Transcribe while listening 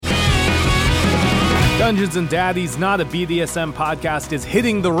Dungeons and Daddies, not a BDSM podcast, is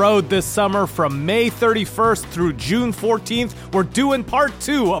hitting the road this summer from May 31st through June 14th. We're doing part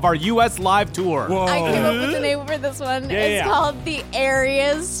 2 of our U.S. live tour. Whoa. I came up with the name for this one. Yeah, it's called the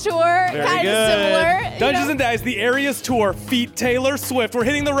Areas Tour. Kind of similar. Dungeons and Daddies, the Areas Tour, feat Taylor Swift. We're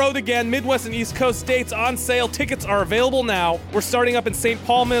hitting the road again. Midwest and East Coast dates on sale. Tickets are available now. We're starting up in St.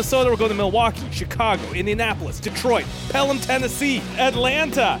 Paul, Minnesota. We're going to Milwaukee, Chicago, Indianapolis, Detroit, Pelham, Tennessee,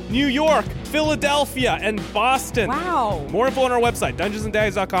 Atlanta, New York, Philadelphia, and Boston. Wow. More info on our website,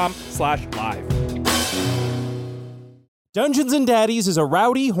 dungeonsanddaddies.com/live. Dungeons and Daddies is a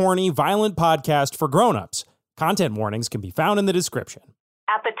rowdy, horny, violent podcast for grown-ups. Content warnings can be found in the description.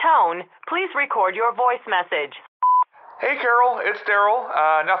 At the tone, please record your voice message. Hey Carol, it's Daryl.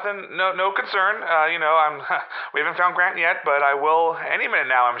 Nothing, no concern. We haven't found Grant yet, but I will any minute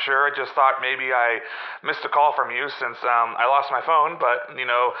now, I'm sure. I just thought maybe I missed a call from you since I lost my phone, but,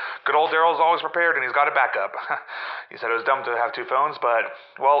 good old Daryl's always prepared and he's got a backup. He said it was dumb to have 2 phones, but,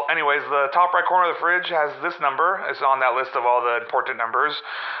 well, anyways, the top right corner of the fridge has this number. It's on that list of all the important numbers.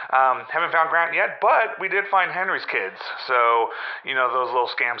 Haven't found Grant yet, but we did find Henry's kids. So, those little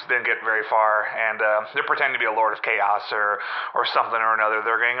scamps didn't get very far, and they're pretending to be a Lord of Chaos or something or another.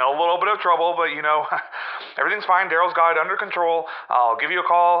 They're getting a little bit of trouble, but everything's fine. Daryl's got it under control. I'll give you a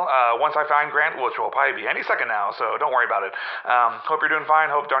call once I find Grant, which will probably be any second now, so don't worry about it. Hope you're doing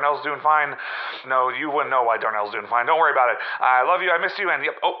fine. Hope Darnell's doing fine. No, you wouldn't know why Darnell's doing fine. Don't worry about it. I love you. I miss you. And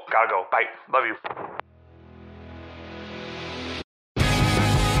yep. Oh, gotta go. Bye. Love you.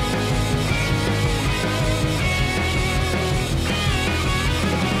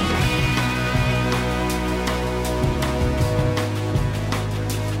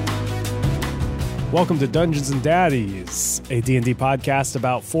 Welcome to Dungeons and Daddies, a D&D podcast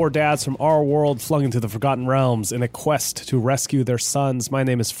about 4 dads from our world flung into the Forgotten Realms in a quest to rescue their sons. My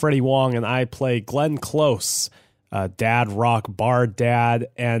name is Freddie Wong, and I play Glenn Close, dad rock bard dad.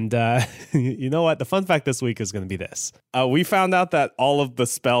 And you know what? The fun fact this week is going to be this. We found out that all of the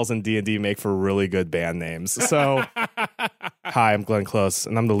spells in D&D make for really good band names. So, hi, I'm Glenn Close,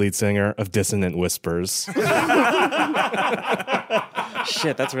 and I'm the lead singer of Dissonant Whispers.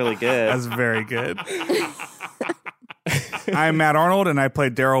 Shit, that's really good. That's very good. I'm Matt Arnold, and I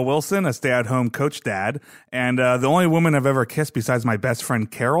played Daryl Wilson, a stay-at-home coach dad. And the only woman I've ever kissed besides my best friend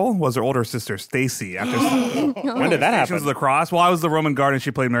Carol was her older sister Stacy. After when did that happen? She was lacrosse. Well, I was the Roman guard, and she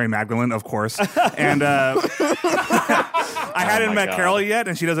played Mary Magdalene, of course. And I hadn't met Carol yet,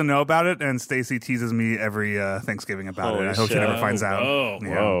 and she doesn't know about it. And Stacy teases me every Thanksgiving about it. I hope she never finds out.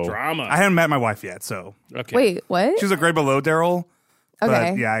 Whoa, drama. I hadn't met my wife yet, so Okay. Wait, what? she was a grade below Daryl.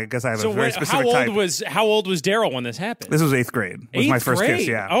 Okay. But yeah, I guess I have So a very specific type. how old was Daryl when this happened? This was 8th grade. Was my first kiss,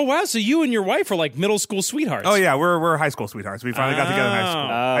 yeah. Oh, wow. So you and your wife are like middle school sweethearts. Oh, yeah, we're high school sweethearts. We finally got together in high school.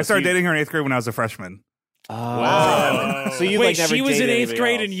 I started dating her in 8th grade when I was a freshman. Wow. So you Wait, never she was in dated 8th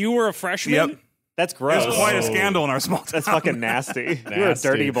grade anybody and else. you were a freshman? Yep. That's gross. It was quite a scandal in our small town. That's fucking nasty. You're a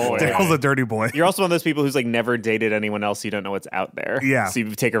dirty boy. Daryl's a dirty boy. You're also one of those people who's like never dated anyone else. So you don't know what's out there. Yeah. So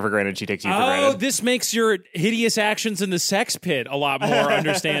you take her for granted. She takes you for Oh, granted. this makes your hideous actions in the sex pit a lot more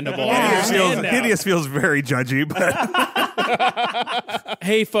understandable. I Hideous understand now. Hideous feels very judgy, but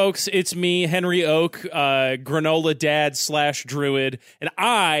Hey, folks, it's me, Henry Oak, granola dad / druid, and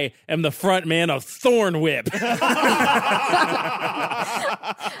I am the front man of Thorn Whip.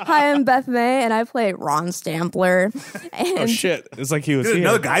 Hi, I'm Beth May, and I play Ron Stampler. And Oh, shit. It's like he was did here.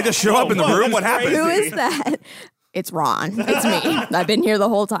 another guy just show up in the room? What happened? who is that? It's Ron. It's me. I've been here the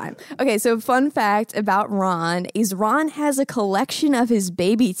whole time. Okay, so fun fact about Ron is Ron has a collection of his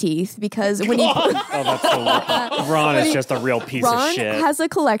baby teeth because when he Ron is just a real piece Ron of shit. has a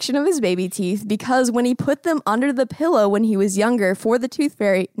collection of his baby teeth because when he put them under the pillow when he was younger for the tooth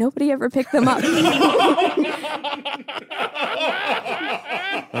fairy, nobody ever picked them up.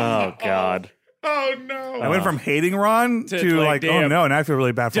 Oh, God. Oh, no. I went from hating Ron to like, oh damn. no, now I feel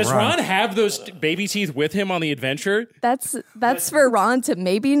really bad for Does Ron have those baby teeth with him on the adventure? That's for Ron to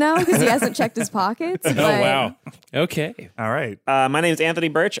maybe know because he hasn't checked his pockets. Oh, wow. Okay. All right. My name is Anthony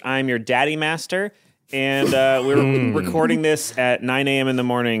Birch. I'm your daddy master. And we're recording this at 9 a.m. in the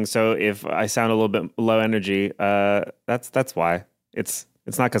morning. So if I sound a little bit low energy, that's why.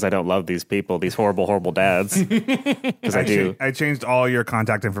 It's not because I don't love these people, these horrible, horrible dads. Because I do. I changed all your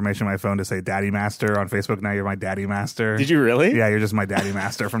contact information on my phone to say Daddy Master on Facebook. Now you're my Daddy Master. Did you really? Yeah, you're just my Daddy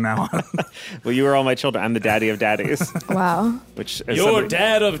Master from now on. Well, you are all my children. I'm the daddy of daddies. Wow. Which is Your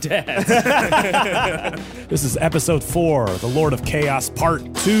dad of dads. This is episode 4, The Lord of Chaos Part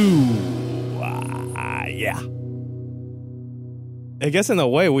 2. Yeah. I guess in a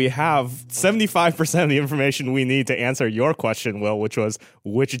way we have 75% of the information we need to answer your question, Will, which was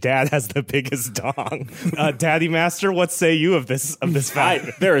which dad has the biggest dong? Daddy Master, what say you of this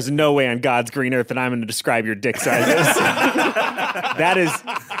fact? There is no way on God's green earth that I'm going to describe your dick sizes.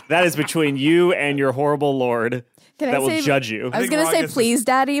 That is between you and your horrible lord. That will judge you. I was going to say, please,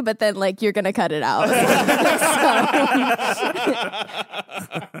 Daddy, but then, you're going to cut it out.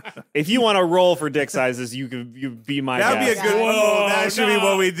 If you want to roll for dick sizes, you be my guest. That'd be a good one. That should be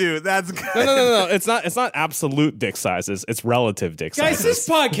what we do. That's good. No. It's not absolute dick sizes. It's relative dick sizes. Guys, this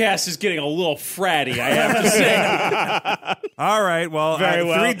podcast is getting a little fratty, I have to say. All right. Well, Very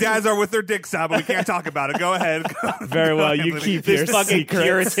well. 3 dads are with their dicks out, but we can't talk about it. Go ahead. Very well. You keep your This fucking secrets.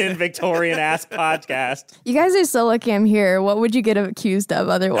 Puritan Victorian ass podcast. You guys are so lucky I'm here. What would you get accused of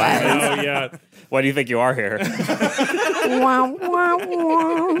otherwise? Oh, yeah. Why do you think you are here? Wow, wow,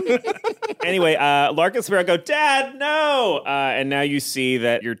 wow. Anyway, Lark and Sparrow go, Dad, no! And now you see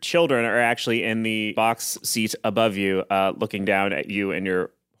that your children are actually in the box seat above you, looking down at you and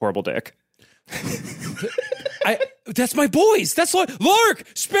your horrible dick. That's my boys. That's Lark,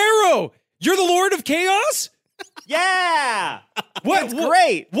 Sparrow. You're the Lord of Chaos? Yeah! What?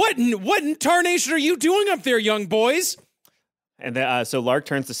 Great! What in tarnation are you doing up there, young boys? And then, so Lark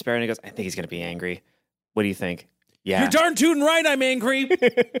turns to Sparrow and he goes, I think he's going to be angry. What do you think? Yeah. You're darn tootin' right I'm angry.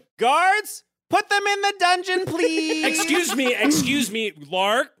 Guards, put them in the dungeon, please. Excuse me,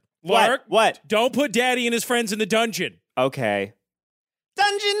 Lark. What? Don't put Daddy and his friends in the dungeon. Okay.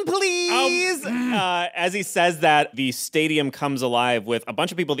 Dungeon, please! As he says that, the stadium comes alive with a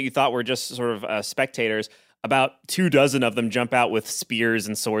bunch of people that you thought were just sort of spectators. About 24 of them jump out with spears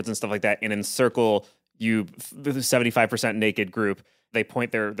and swords and stuff like that and encircle you, the 75% naked group. They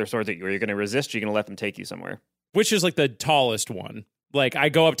point their swords at you. Are you going to resist? Or are you going to let them take you somewhere? Which is the tallest one? I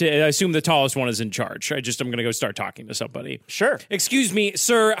go up to, I assume the tallest one is in charge. I'm going to go start talking to somebody. Sure. Excuse me,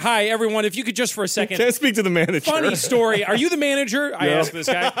 sir. Hi, everyone. If you could just for a second. Can I speak to the manager? Funny story. Are you the manager? I asked this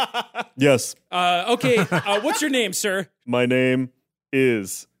guy. Yes. Okay. What's your name, sir? My name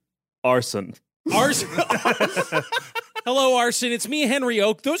is Arson. Arson. Hello, Arson. It's me, Henry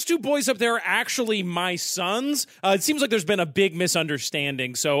Oak. Those 2 boys up there are actually my sons. It seems like there's been a big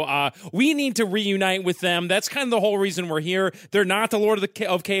misunderstanding, so we need to reunite with them. That's kind of the whole reason we're here. They're not the Lord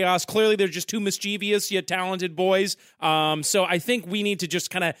of Chaos. Clearly, they're just 2 mischievous yet talented boys. So I think we need to just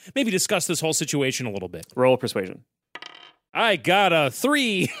kind of maybe discuss this whole situation a little bit. Roll persuasion. I got a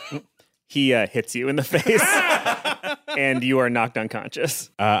 3. He hits you in the face, and you are knocked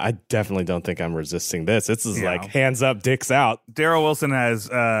unconscious. I definitely don't think I'm resisting this. This is hands up, dicks out. Daryl Wilson has,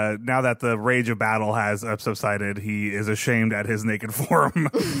 now that the rage of battle has subsided, he is ashamed at his naked form.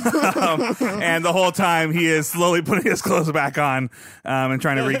 And the whole time he is slowly putting his clothes back on and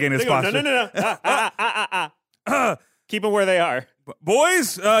trying to regain his posture. No. Keep them where they are.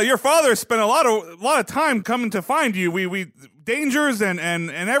 Boys, your father spent a lot of time coming to find you. We dangers and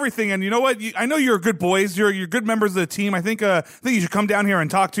everything. And you know what? I know you're good boys. You're good members of the team. I think you should come down here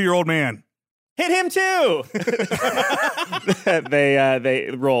and talk to your old man. Hit him too. They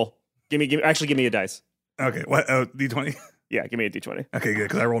roll. Give me a dice. Okay. What? D20. Yeah, give me a D20. Okay, good,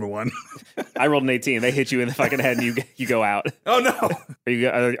 because I rolled a 1. I rolled an 18. They hit you in the fucking head, and you go out. Oh no!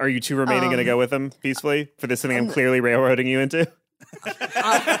 Are you 2 remaining going to go with them peacefully for this thing I'm clearly railroading you into?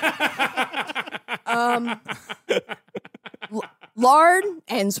 Lard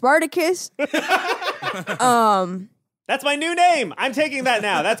and Spartacus. That's my new name. I'm taking that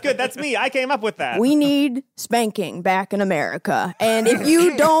now. That's good. That's me. I came up with that. We need spanking back in America. And if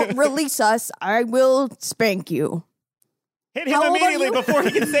you don't release us, I will spank you. Hit him immediately before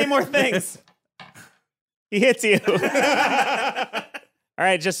he can say more things. He hits you. All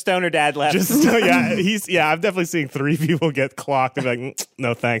right, just Stoner Dad left. I'm definitely seeing 3 people get clocked and be like,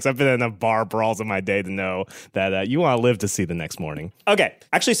 no thanks. I've been in enough bar brawls in my day to know that you want to live to see the next morning. Okay,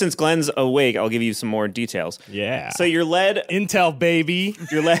 actually, since Glenn's awake, I'll give you some more details. Yeah. So you're led... Intel, baby.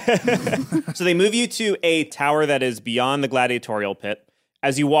 You're led... So they move you to a tower that is beyond the gladiatorial pit.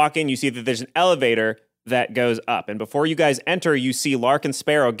 As you walk in, you see that there's an elevator that goes up. And before you guys enter, you see Lark and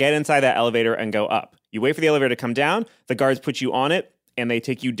Sparrow get inside that elevator and go up. You wait for the elevator to come down. The guards put you on it. And they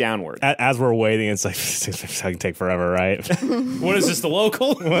take you downward. As we're waiting, it's like, this can take forever, right? What is this, the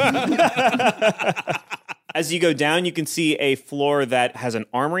local? As you go down, you can see a floor that has an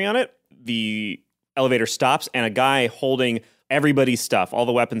armory on it. The elevator stops, and a guy holding everybody's stuff, all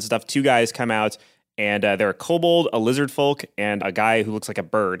the weapons stuff. 2 guys come out, And they're a kobold, a lizard folk, and a guy who looks like a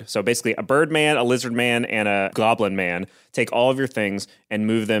bird. So basically a bird man, a lizard man, and a goblin man take all of your things and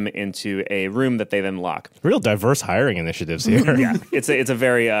move them into a room that they then lock. Real diverse hiring initiatives here. Yeah, it's a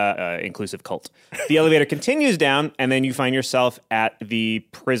very inclusive cult. The elevator continues down, and then you find yourself at the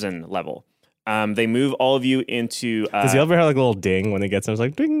prison level. They move all of you into... Does the elevator have like a little ding when it gets in? It's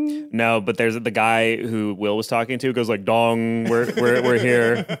like ding. No, but there's the guy who Will was talking to goes like, dong, we're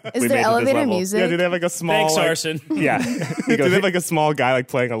here. Is there elevator music? Yeah, do they have like a small... Thanks, Arson. Yeah. Do they have like a small guy like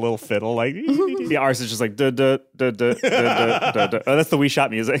playing a little fiddle? Like, The Arson's just like, duh, duh, duh, duh, duh, duh, duh, duh. Oh, that's the Wii Shop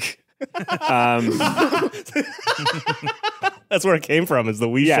music. that's where it came from, is the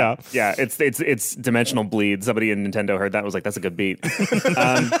Wii Shop. Yeah, it's Dimensional Bleed. Somebody in Nintendo heard that and was like, that's a good beat.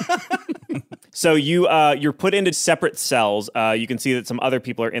 So you're put into separate cells. You can see that some other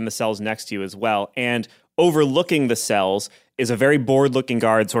people are in the cells next to you as well. And overlooking the cells is a very bored-looking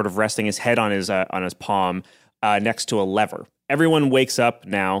guard, sort of resting his head on his palm next to a lever. Everyone wakes up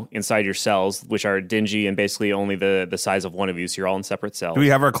now inside your cells, which are dingy and basically only the size of one of you. So you're all in separate cells. Do we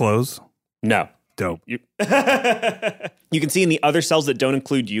have our clothes? No. Dope. You can see in the other cells that don't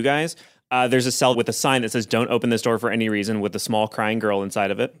include you guys, there's a cell with a sign that says, don't open this door for any reason, with a small crying girl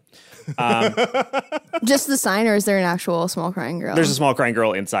inside of it. Just the sign, or is there an actual small crying girl? There's a small crying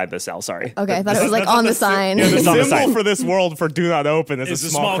girl inside the cell, sorry. Okay, I thought it was like on the sign. Yeah, the It's on the symbol sign. for this world for do not open is It's a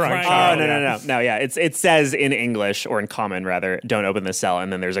small crying Oh, child. no, yeah. It says in English, or in common rather, don't open this cell,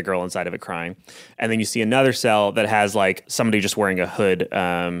 and then there's a girl inside of it crying. And then you see another cell that has like somebody just wearing a hood,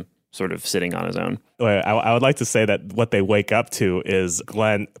 sort of sitting on his own. Wait, I would like to say that what they wake up to is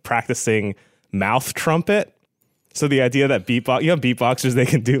Glenn practicing mouth trumpet. So the idea that beatboxers, they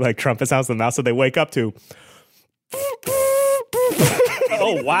can do like trumpet sounds in the mouth, so they wake up to...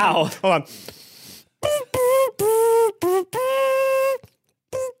 Oh, wow. Hold on.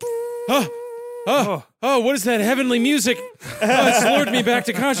 Oh, what is that heavenly music? It's lured me back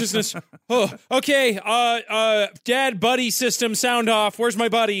to consciousness. Oh, okay. Dad, buddy system, sound off. Where's my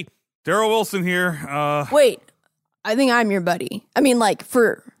buddy? Daryl Wilson here. Wait, I think I'm your buddy. I mean, like,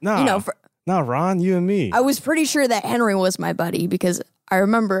 No, Ron, you and me. I was pretty sure that Henry was my buddy because I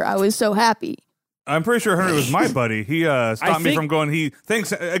remember I was so happy. I'm pretty sure Henry was my buddy. He stopped me from going.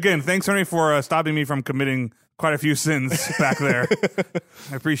 Thanks Henry for stopping me from committing quite a few sins back there.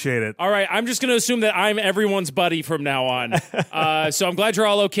 I appreciate it. All right, I'm just going to assume that I'm everyone's buddy from now on. So I'm glad you're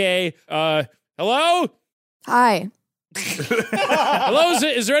all okay. Hello? Hi. Hello?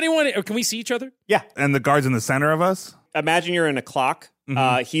 Is there anyone? Can we see each other? Yeah. And the guard's in the center of us. Imagine you're in a clock.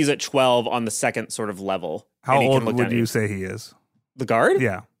 He's at 12 on the second sort of level. How and he can old look would down at you say he is? The guard?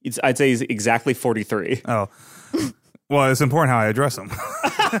 Yeah. I'd say he's exactly 43. Oh. Well, it's important how I address him.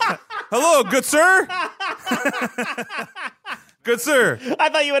 Hello, good sir. Good sir. I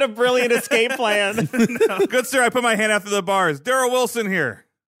thought you had a brilliant escape plan. No, good sir, I put my hand out through the bars. Daryl Wilson here.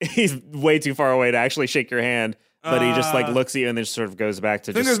 He's way too far away to actually shake your hand, but he just like looks at you and then just sort of goes back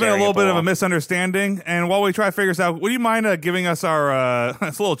to I think just there's been a staring little at the bit of a wall. misunderstanding, and while we try to figure this out, would you mind giving us our,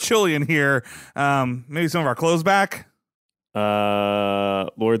 it's a little chilly in here, maybe some of our clothes back?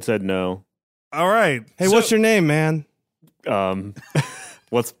 Lord said no. All right. Hey, what's your name, man?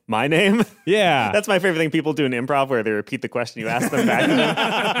 What's my name? Yeah. That's my favorite thing people do in improv, where they repeat the question you ask them back to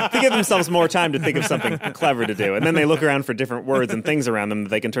them to give themselves more time to think of something clever to do. And then they look around for different words and things around them that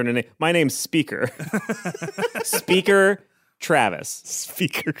they can turn into. My name's Speaker. Speaker Travis.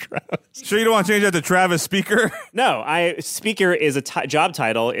 Speaker Travis. Sure you don't want to change that to Travis Speaker? No, Speaker is a job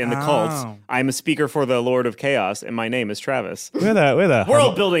title in the cults. I'm a speaker for the Lord of Chaos, and my name is Travis. We're the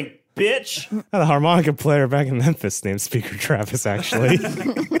World building, bitch. I had a harmonica player back in Memphis named Speaker Travis, actually.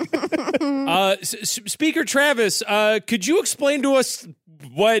 Speaker Travis, could you explain to us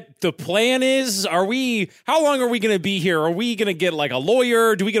what the plan is? How long are we going to be here? Are we going to get like a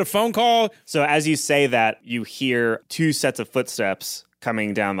lawyer? Do we get a phone call? So as you say that, you hear two sets of footsteps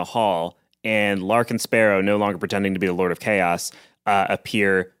coming down the hall, and Lark and Sparrow, no longer pretending to be the Lord of Chaos,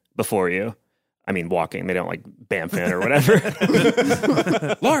 appear before you. I mean, walking. They don't like Bamfin or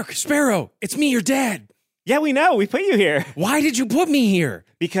whatever. Lark, Sparrow, it's me, your dad. Yeah, we know. We put you here. Why did you put me here?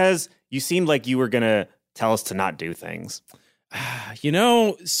 Because you seemed like you were going to tell us to not do things. You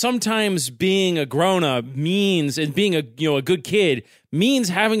know, sometimes being a grown-up means, and being a good kid means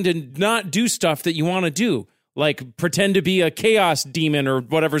having to not do stuff that you want to do. Like pretend to be a chaos demon or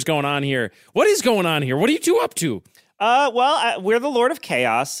whatever's going on here. What is going on here? What are you two up to? We're the Lord of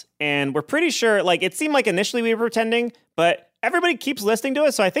Chaos, and we're pretty sure, like, it seemed like initially we were pretending, but everybody keeps listening to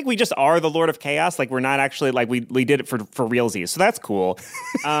us, so I think we just are the Lord of Chaos. Like, we're not actually, like, we did it for realsies, so that's cool.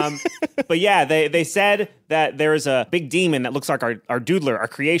 But yeah, they said that there is a big demon that looks like our doodler, our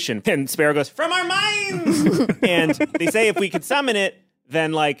creation. And Sparrow goes, from our minds! And they say if we could summon it,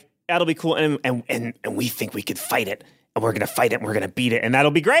 then, like, that'll be cool. And we think we could fight it. And we're going to fight it, and we're going to beat it, and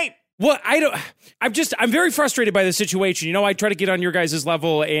that'll be great. Well, I'm very frustrated by the situation. You know, I try to get on your guys'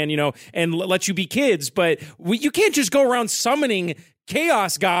 level and, let you be kids, but you can't just go around summoning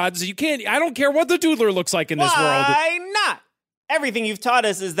chaos gods. I don't care what the doodler looks like in this world. Why not? Everything you've taught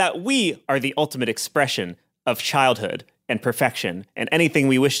us is that we are the ultimate expression of childhood and perfection, and anything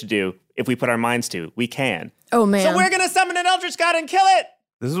we wish to do, if we put our minds to, we can. Oh, man. So we're going to summon an Eldritch God and kill it!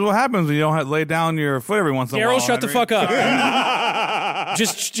 This is what happens when you don't have to lay down your foot every once in a while. Daryl, shut the fuck up.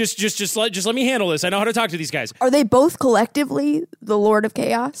 just let me handle this. I know how to talk to these guys. Are they both collectively the Lord of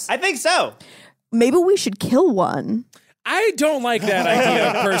Chaos? I think so. Maybe we should kill one. I don't like that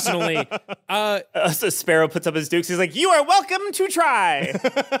idea, personally. So Sparrow puts up his dukes. He's like, you are welcome to try.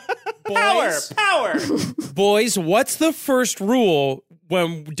 Power. Boys, what's the first rule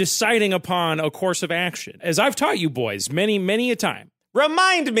when deciding upon a course of action? As I've taught you boys many, many a time.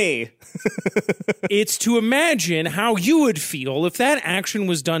 Remind me. It's to imagine how you would feel if that action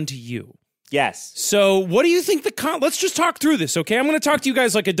was done to you. Yes. So what do you think let's just talk through this, okay? I'm going to talk to you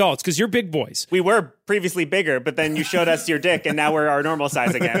guys like adults because you're big boys. We were previously bigger, but then you showed us your dick and now we're our normal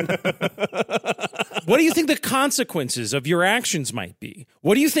size again. What do you think the consequences of your actions might be?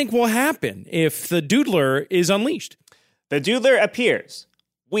 What do you think will happen if the doodler is unleashed? The doodler appears.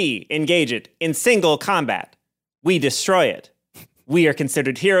 We engage it in single combat. We destroy it. We are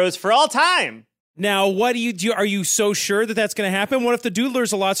considered heroes for all time. Now, what do you do? Are you so sure that that's going to happen? What if the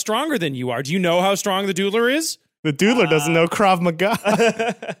doodler's a lot stronger than you are? Do you know how strong the doodler is? The doodler doesn't know Krav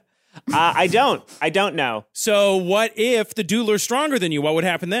Maga. I don't know. So what if the doodler's stronger than you? What would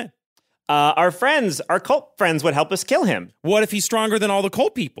happen then? Our cult friends would help us kill him. What if he's stronger than all the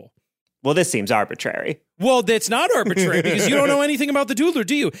cult people? Well, this seems arbitrary. Well, that's not arbitrary because you don't know anything about the doodler,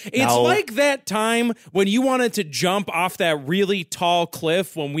 do you? It's like that time when you wanted to jump off that really tall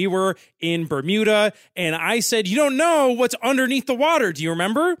cliff when we were in Bermuda, and I said, you don't know what's underneath the water. Do you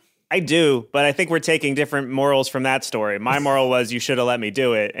remember? I do, but I think we're taking different morals from that story. My moral was you should have let me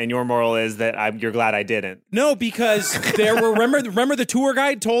do it, and your moral is that you're glad I didn't. No, because there were, remember the tour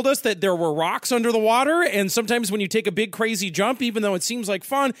guide told us that there were rocks under the water, and sometimes when you take a big crazy jump, even though it seems like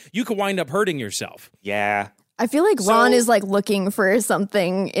fun, you could wind up hurting yourself. Yeah. I feel like Ron is like looking for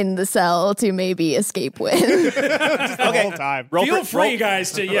something in the cell to maybe escape with. The whole time. Feel free,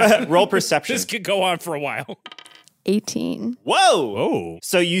 guys, to roll perception. This could go on for a while. 18. Whoa!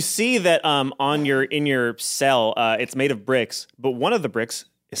 So you see that in your cell, it's made of bricks, but one of the bricks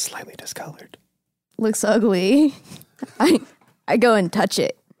is slightly discolored. Looks ugly. I go and touch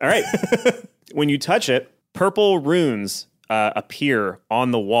it. All right. When you touch it, purple runes appear on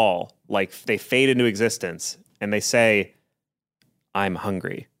the wall, like they fade into existence, and they say, "I'm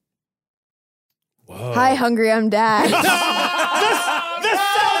hungry." Whoa! Hi, hungry. I'm Dad. The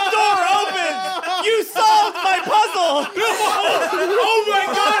cell door opens. You solved my puzzle. Oh my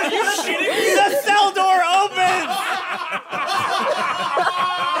God! Are you shitting me? The cell door opens.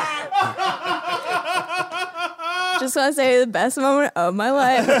 Just want to say the best moment of my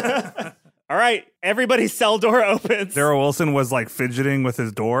life. All right, everybody's cell door opens. Daryl Wilson was like fidgeting with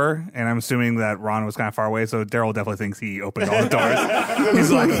his door, and I'm assuming that Ron was kind of far away, so Daryl definitely thinks he opened all the doors.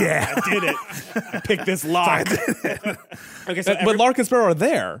 He's like, yeah, I did it. I picked this lock. Okay, so But Lark and Sparrow are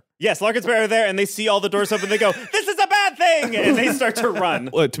there. yes, Lark and Sparrow are there, and they see all the doors open. They go, "This is a bad thing," and they start to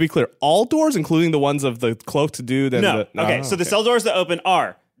run. To be clear, all doors, including the ones of the cloaked dude. And No. the, Okay, so the cell doors that open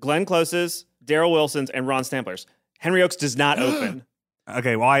are Glenn Close's, Daryl Wilson's, and Ron Stampler's. Henry Oak's does not open.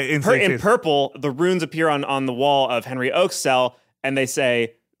 okay. Well, in Purple, the runes appear on the wall of Henry Oak's cell, and they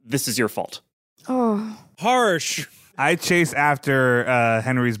say, "This is your fault." Oh. Harsh. I chase after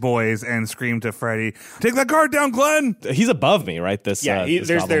Henry's boys and scream to Freddy, "Take that guard down, Glenn!" He's above me, right? This Yeah, this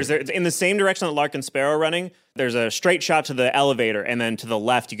there's goblin. in the same direction that Lark and Sparrow are running. There's a straight shot to the elevator, and then to the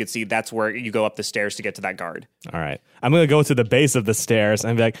left, you could see that's where you go up the stairs to get to that guard. All right. I'm going to go to the base of the stairs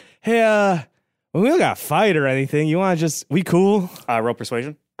and be like, hey, we don't got to fight or anything. You want to we cool? Roll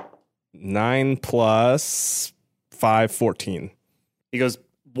persuasion. 9 plus 5, 14. He goes,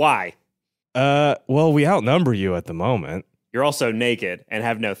 "Why? Well, we outnumber you at the moment. You're also naked and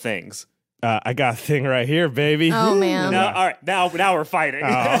have no things." I got a thing right here, baby. Oh, man. No, all right, now we're fighting.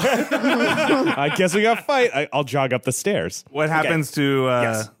 I guess we got to fight. I'll jog up the stairs. What happens to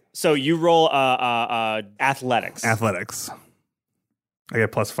Yes. So you roll athletics. athletics? I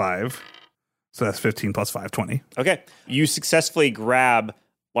get +5. So that's 15 plus 5, 20. Okay. You successfully grab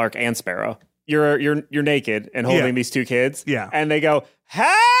Lark and Sparrow. You're naked and holding these two kids. Yeah. And they go,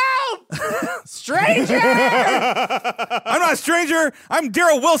 help! Stranger! I'm not a stranger. I'm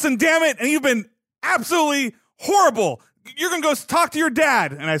Daryl Wilson, damn it. And you've been absolutely horrible. You're going to go talk to your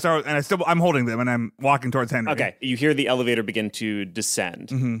dad. And I'm holding them and I'm walking towards Henry. Okay. You hear the elevator begin to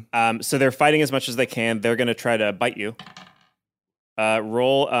descend. So they're fighting as much as they can. They're going to try to bite you.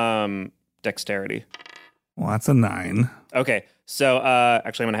 Roll dexterity. Well, that's a 9. Okay. So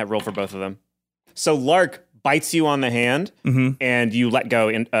actually, I'm going to have roll for both of them. So Lark bites you on the hand, and you let go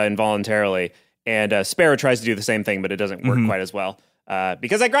involuntarily. And Sparrow tries to do the same thing, but it doesn't work quite as well.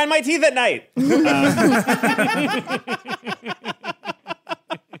 Because I grind my teeth at night.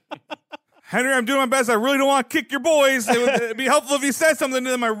 Henry, I'm doing my best. I really don't want to kick your boys. It'd be helpful if you said something to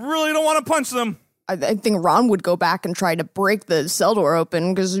them. I really don't want to punch them. I think Ron would go back and try to break the cell door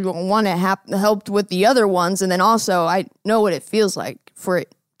open because you want to help with the other ones. And then also, I know what it feels like for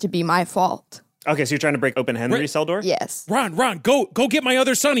it to be my fault. Okay, so you're trying to break open Henry's cell door? Yes. Ron, go get my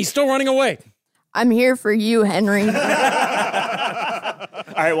other son. He's still running away. I'm here for you, Henry. All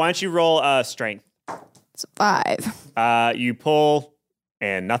right, why don't you roll strength? It's 5. You pull,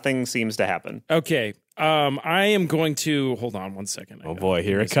 and nothing seems to happen. Okay. I am going to hold on 1 second. Oh boy,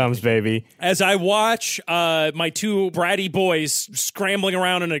 here it comes, baby. As I watch my two bratty boys scrambling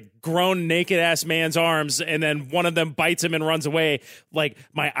around in a grown naked ass man's arms, and then one of them bites him and runs away, like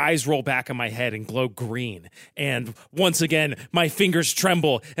my eyes roll back in my head and glow green. And once again, my fingers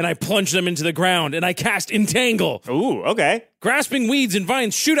tremble and I plunge them into the ground and I cast Entangle. Ooh, okay. Grasping weeds and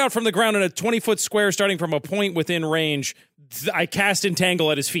vines shoot out from the ground in a 20-foot square starting from a point within range. I cast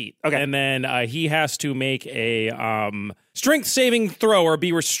Entangle at his feet. Okay. And then he has to make a strength saving throw or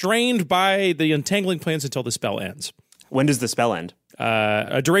be restrained by the entangling plants until the spell ends. When does the spell end?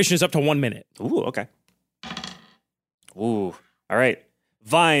 A duration is up to 1 minute. Ooh, okay. Ooh, all right.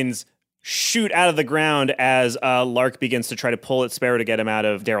 Vines shoot out of the ground as Lark begins to try to pull at Sparrow to get him out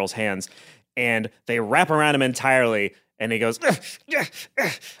of Daryl's hands. And they wrap around him entirely, and he goes,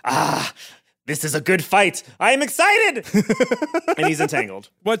 this is a good fight. I am excited. And he's entangled.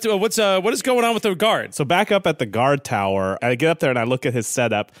 What is going on with the guard? So back up at the guard tower, I get up there and I look at his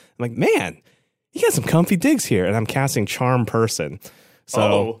setup. I'm like, man, you got some comfy digs here. And I'm casting Charm Person.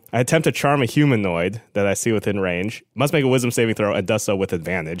 So I attempt to charm a humanoid that I see within range. Must make a wisdom saving throw and does so with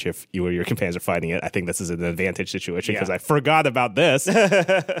advantage if you or your companions are fighting it. I think this is an advantage situation because I forgot about this.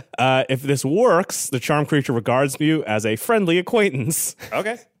 If this works, the charm creature regards you as a friendly acquaintance.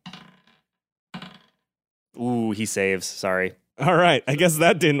 Okay. Ooh, he saves. Sorry. All right, I guess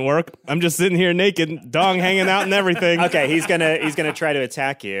that didn't work. I'm just sitting here naked, dong hanging out and everything. Okay, he's gonna try to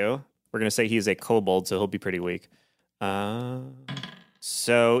attack you. We're gonna say he's a kobold, so he'll be pretty weak.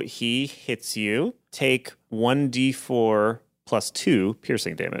 So he hits you. Take 1d4 plus 2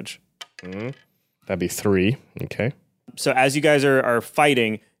 piercing damage. That'd be 3. Okay. So as you guys are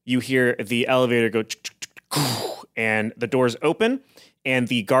fighting, you hear the elevator go, and the doors open, and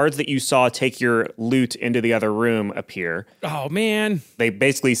the guards that you saw take your loot into the other room appear. Oh, man. They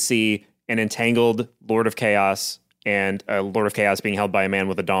basically see an entangled Lord of Chaos and a Lord of Chaos being held by a man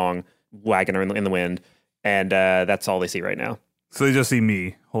with a dong wagging in the wind, and that's all they see right now. So they just see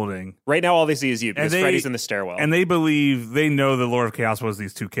me holding. Right now, all they see is you because Freddy's in the stairwell. And they know the Lord of Chaos was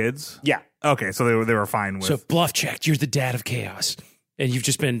these two kids? Yeah. Okay, so they were fine with. So bluff checked. You're the dad of Chaos. And you've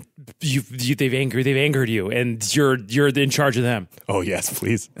just been, they've angered you, and you're in charge of them. Oh, yes,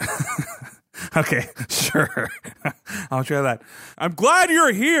 please. Okay, sure. I'll try that. I'm glad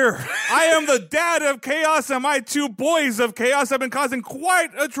you're here. I am the dad of Chaos, and my two boys of Chaos have been causing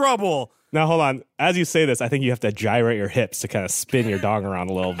quite a trouble. Now, hold on. As you say this, I think you have to gyrate your hips to kind of spin your dong around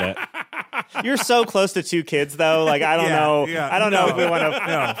a little bit. You're so close to two kids, though. Like, I don't know. I don't know if we want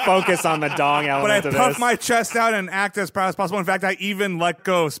to focus on the dong element of this. But I puff my chest out and act as proud as possible. In fact, I even let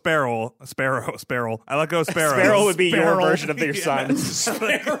go of Sparrow. I let go of Sparrow. Sparrow would be your version of your son.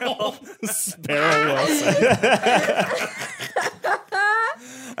 Sparrow Wilson.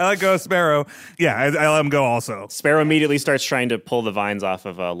 I let go of Sparrow. Yeah, I let him go also. Sparrow immediately starts trying to pull the vines off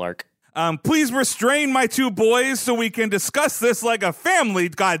of Lark. Please restrain my two boys so we can discuss this like a family,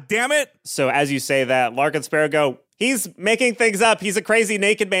 god damn it. So as you say that, Lark and Sparrow go, he's making things up. He's a crazy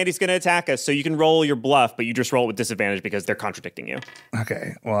naked man. He's going to attack us. So you can roll your bluff, but you just roll it with disadvantage because they're contradicting you.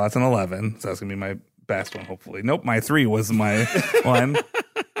 Okay, well, that's an 11. So that's going to be my best one, hopefully. Nope, my 3 was my one.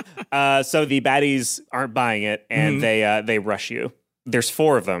 So the baddies aren't buying it, and they rush you. There's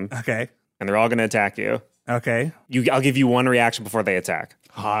 4 of them. Okay. And they're all going to attack you. Okay. I'll give you one reaction before they attack.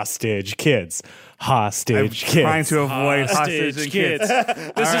 Hostage kids. Hostage I'm kids. trying to avoid hostage and kids.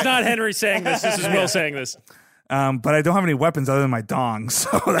 This is not Henry saying this. This is Will saying this. But I don't have any weapons other than my dong,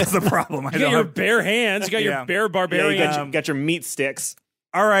 so that's the problem. You got your bare hands. You got your bare barbarian. You got your meat sticks.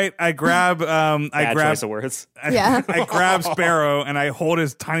 All right, I grab. Bad choice of words. I grab Sparrow and I hold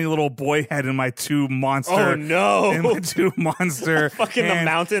his tiny little boy head in my two monster. Oh no! In my two monster. Fucking the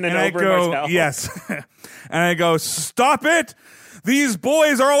mountain and I Oberyn go, Martell. yes, and I go, stop it! These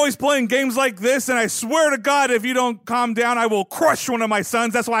boys are always playing games like this, and I swear to God, if you don't calm down, I will crush one of my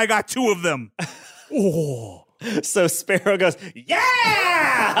sons. That's why I got two of them. Oh. So Sparrow goes,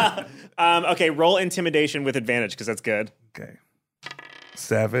 yeah! Okay, roll intimidation with advantage, because that's good. Okay.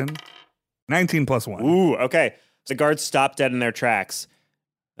 7. 19 plus 1. Ooh, okay. The guards stop dead in their tracks.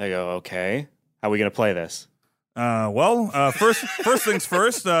 They go, okay, how are we going to play this? First things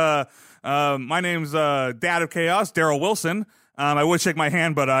first, my name's Dad of Chaos, Daryl Wilson. I would shake my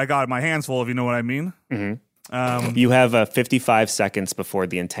hand, but I got my hands full, if you know what I mean. Mm-hmm. You have 55 seconds before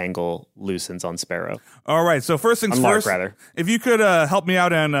the entangle loosens on Sparrow. All right, so first things first, if you could help me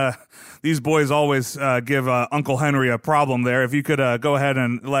out, and these boys always give Uncle Henry a problem there. If you could go ahead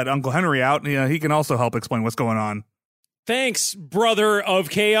and let Uncle Henry out, he can also help explain what's going on. Thanks, brother of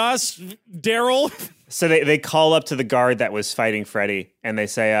chaos, Daryl. So they call up to the guard that was fighting Freddy, and they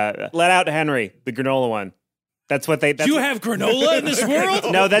say, let out Henry, the granola one. That's what they... Do you have granola in this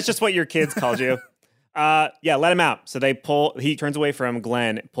world? No, that's just what your kids called you. Yeah, let him out. So they pull, he turns away from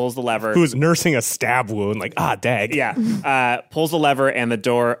Glenn, pulls the lever. Who's nursing a stab wound, like, dag. Yeah. Pulls the lever, and the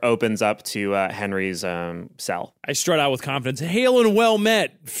door opens up to Henry's cell. I strut out with confidence. Hail and well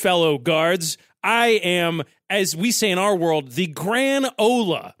met, fellow guards. I am, as we say in our world, the Gran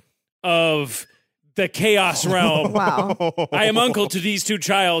Ola of the Chaos Realm. Wow. I am uncle to these two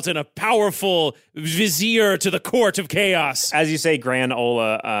childs and a powerful vizier to the court of chaos. As you say, Gran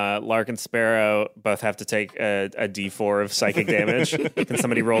Ola, Lark and Sparrow both have to take a D4 of psychic damage. Can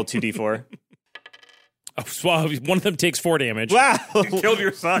somebody roll 2D4? Oh, well, one of them takes 4 damage. Wow. You killed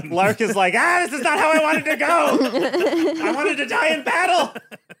your son. Lark is like, this is not how I wanted to go. I wanted to die in battle.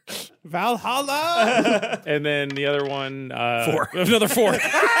 Valhalla. And then the other one... 4. Another 4.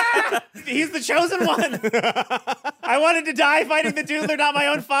 He's the chosen one. I wanted to die fighting the Doodler, not my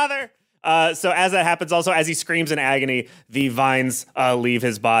own father. So as that happens, also as he screams in agony, the vines leave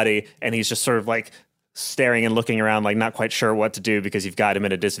his body, and he's just sort of like staring and looking around, like not quite sure what to do because you've got him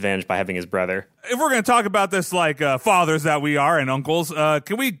at a disadvantage by having his brother. If we're going to talk about this like fathers that we are and uncles,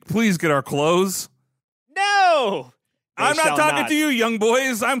 can we please get our clothes? No! I'm not talking to you, young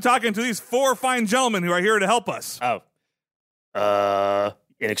boys. I'm talking to these 4 fine gentlemen who are here to help us. Oh.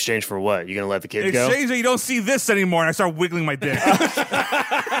 In exchange for what? You gonna let the kids go? In exchange that you don't see this anymore, and I start wiggling my dick.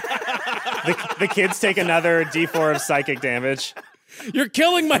 The kids take another D4 of psychic damage. You're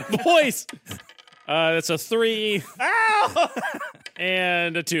killing my voice. That's a 3. Ow!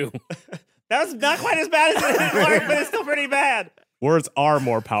 And a 2. That was not quite as bad as it Lark, but it's still pretty bad. Words are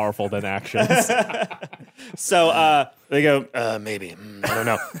more powerful than actions. So they go, maybe. I don't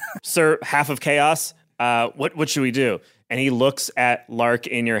know. Sir, half of chaos. What should we do? And he looks at Lark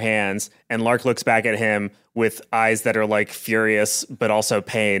in your hands, and Lark looks back at him with eyes that are like furious, but also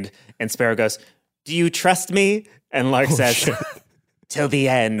pained. And Sparrow goes, do you trust me? And Lark says, till the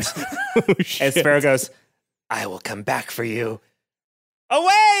end. And Sparrow goes, I will come back for you.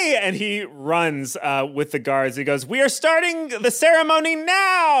 Away! And he runs with the guards. He goes, we are starting the ceremony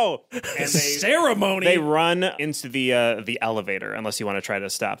now! And ceremony? They run into the elevator, unless you want to try to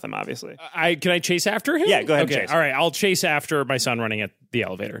stop them, obviously. Can I chase after him? Yeah, go ahead and Okay, chase. all right, I'll chase after my son running at the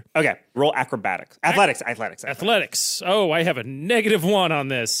elevator. Okay, roll acrobatics. Athletics. Athletics. Oh, I have a -1 on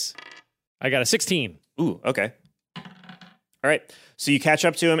this. I got a 16. Ooh, okay. All right, so you catch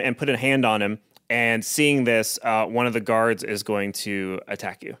up to him and put a hand on him. And seeing this, one of the guards is going to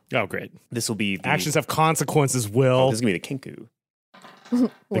attack you. Oh, great. This will be... Actions have consequences, Will. This is going to be the Kinku.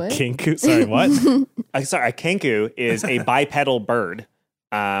 The Kinku? Sorry, what? A Kinku is a bipedal bird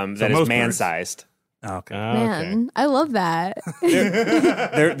that is man-sized. Oh, okay. Man, I love that.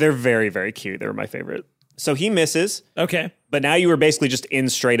 They're very, very cute. They're my favorite. So he misses. Okay. But now you were basically just in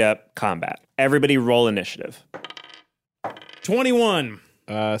straight-up combat. Everybody roll initiative. 21.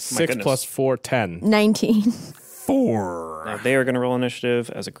 6 plus 4, 10. 19. 4. Now they are going to roll initiative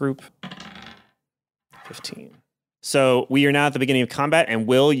as a group. 15. So we are now at the beginning of combat, and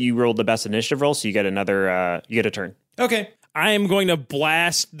Will, you rolled the best initiative roll, so you get another. You get a turn. Okay. I am going to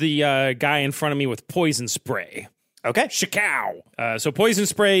blast the guy in front of me with poison spray. Okay. Shakaw. So poison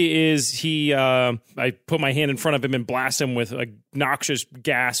spray is I put my hand in front of him and blast him with a noxious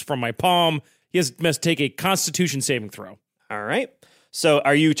gas from my palm. He must take a Constitution saving throw. All right. So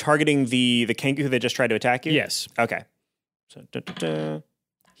are you targeting the Kenku that just tried to attack you? Yes. Okay. So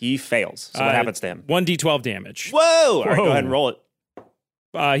he fails. So what happens to him? 1d12 damage. Whoa! All right, go ahead and roll it.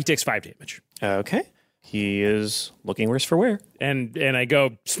 He takes 5 damage. Okay. He is looking worse for wear. And I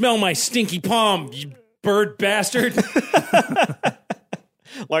go, smell my stinky palm, you bird bastard.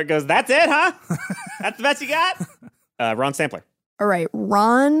 Lark goes, that's it, huh? That's the best you got? Ron Sampler. All right,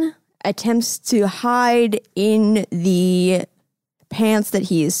 Ron attempts to hide in the pants that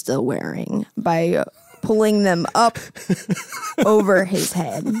he is still wearing by pulling them up over his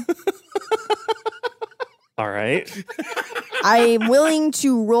head. All right. I'm willing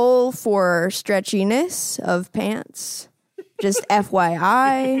to roll for stretchiness of pants. Just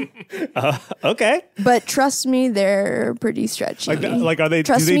FYI. Okay. But trust me, they're pretty stretchy. Like are they?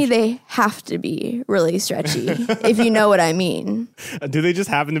 Trust me, they have to be really stretchy, if you know what I mean. Do they just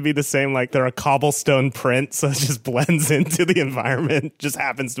happen to be the same? Like they're a cobblestone print, so it just blends into the environment. Just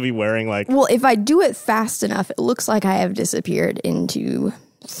happens to be wearing like. Well, if I do it fast enough, it looks like I have disappeared into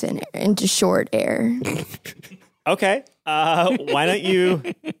thin air, into short air. Okay. Why don't you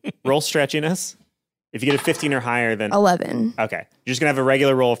roll stretchiness? If you get a 15 or higher, then 11. Okay. You're just going to have a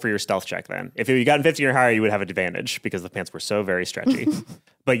regular roll for your stealth check then. If you got 15 or higher, you would have advantage because the pants were so very stretchy.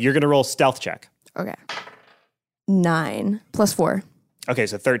 But you're going to roll stealth check. Okay. 9 plus 4. Okay,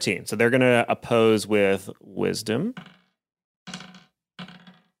 so 13. So they're going to oppose with wisdom.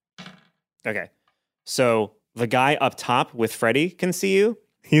 Okay. So the guy up top with Freddy can see you.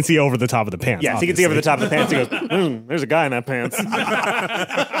 He can see over the top of the pants. Yes, he can see over the top of the pants. He goes, there's a guy in that pants.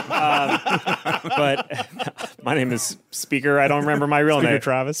 But my name is Speaker. I don't remember my real name.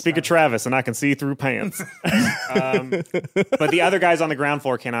 Speaker Travis, and I can see through pants. But the other guys on the ground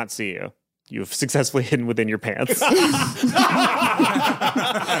floor cannot see you. You've successfully hidden within your pants.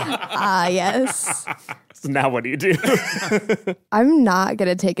 Yes. So now what do you do? I'm not going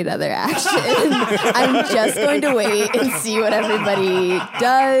to take another action. I'm just going to wait and see what everybody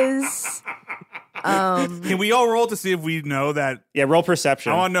does. Can we all roll to see if we know that? Yeah, roll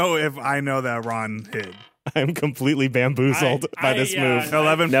perception. I want to know if I know that Ron hid. I'm completely bamboozled by this move.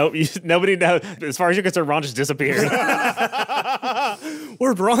 11. Nope, nobody knows. As far as you're concerned, Ron just disappeared.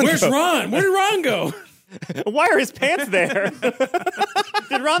 Where'd Ron Where's go? Ron? Where did Ron go? Why are his pants there?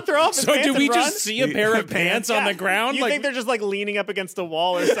 Did Ron throw off his So pants did we and run? just see a pair of pants on the ground? You think they're just like leaning up against a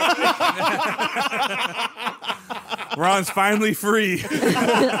wall or something? Ron's finally free.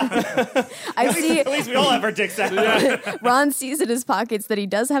 I see. At least we all have our dicks out. Ron sees in his pockets that he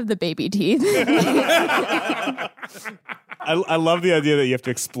does have the baby teeth. I love the idea that you have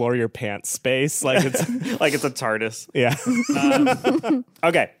to explore your pants space. Like it's like it's a TARDIS. Yeah.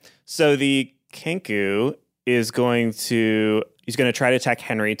 Okay. So the Kenku is going to try to attack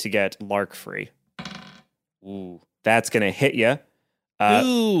Henry to get Lark free. Ooh. That's going to hit you.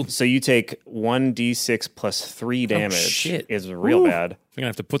 Ooh. So you take 1d6 plus 3 damage. Shit. Is real bad. I'm going to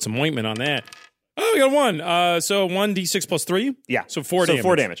have to put some ointment on that. Oh, we got 1. So 1d6 plus 3? Yeah. So 4 damage.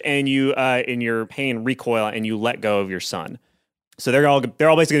 4 damage. And you, in your pain, recoil and you let go of your son. So they're all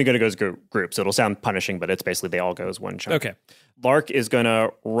basically going to go as groups. So it'll sound punishing, but it's basically they all go as one chunk. Okay. Lark is going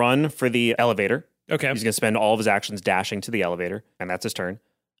to run for the elevator. Okay. He's going to spend all of his actions dashing to the elevator, and that's his turn.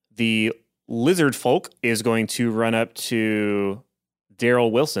 The lizard folk is going to run up to Daryl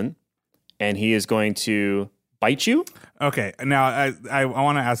Wilson, and he is going to bite you. Okay, now I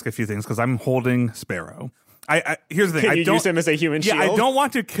want to ask a few things because I'm holding Sparrow. Here's the thing. Can you use him as a human shield? Yeah, I don't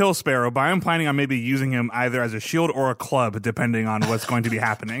want to kill Sparrow, but I'm planning on maybe using him either as a shield or a club, depending on what's going to be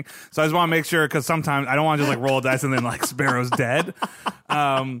happening. So I just want to make sure, because sometimes I don't want to just like roll a dice and then like Sparrow's dead.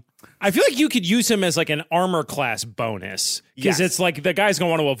 I feel like you could use him as like an armor class bonus because it's like the guy's going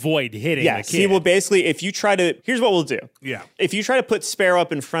to want to avoid hitting the kid. He will basically, if you try to, here's what we'll do. Yeah. If you try to put Sparrow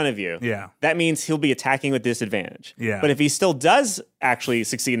up in front of you, Yeah. that means he'll be attacking with disadvantage. Yeah. But if he still does actually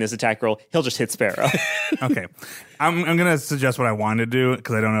succeed in this attack roll, he'll just hit Sparrow. Okay. I'm going to suggest what I wanted to do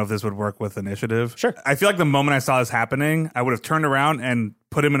because I don't know if this would work with initiative. Sure. I feel like the moment I saw this happening, I would have turned around and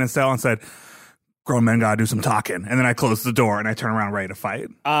put him in a cell and said, grown men gotta do some talking. And then I close the door and I turn around ready to fight.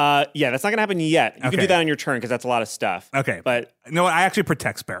 Yeah, that's not gonna happen yet. You can do that on your turn because that's a lot of stuff. Okay. But you know what? I actually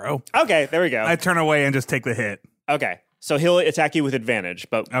protect Sparrow. Okay, there we go. I turn away and just take the hit. Okay. So he'll attack you with advantage,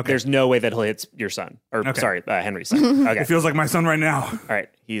 but there's no way that he'll hit your son. Or, sorry, Henry's son. Okay. It feels like my son right now. All right.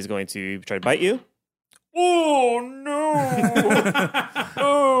 He's going to try to bite you. Oh, no.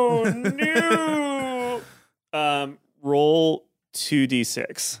 Oh, no. Roll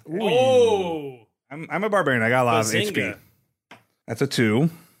 2d6. Oh. I'm a barbarian. I got a lot of Bazinga. HP. That's a 2.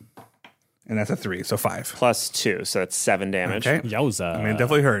 And that's a 3, so 5. Plus 2, so that's 7 damage. Okay. Yowza. I mean, it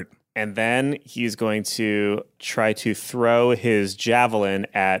definitely hurt. And then he's going to try to throw his javelin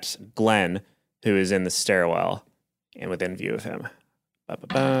at Glenn, who is in the stairwell and within view of him.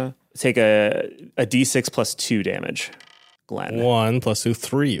 Take a d6 plus 2 damage, Glenn. 1 plus 2,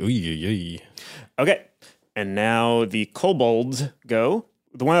 3. Ooh. Okay. And now the kobolds go.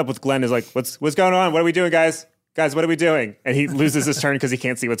 The one up with Glenn is like, what's going on? What are we doing, guys? Guys, what are we doing? And he loses his turn because he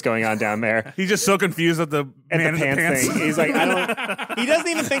can't see what's going on down there. He's just so confused at the man in the pants thing. He's like, he doesn't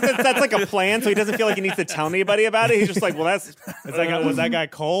even think that's like a plan, so he doesn't feel like he needs to tell anybody about it. He's just like, well, was that guy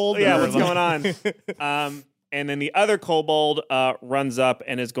cold? Yeah, what's going on? And then the other kobold runs up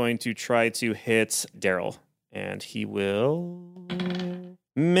and is going to try to hit Daryl. And he will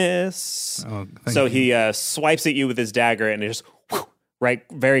miss. Oh, so he swipes at you with his dagger and it just right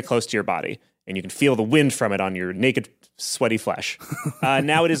very close to your body. And you can feel the wind from it on your naked, sweaty flesh.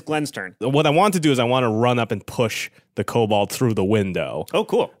 Now it is Glenn's turn. What I want to do is I want to run up and push the kobold through the window. Oh,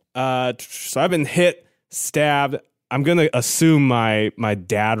 cool. So I've been hit, stabbed. I'm going to assume my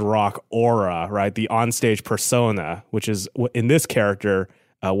dad rock aura, right? The onstage persona, which is in this character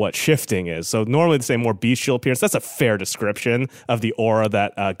what shifting is. So normally they say more bestial appearance. That's a fair description of the aura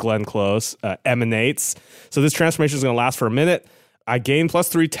that Glenn Close emanates. So this transformation is going to last for a minute. I gain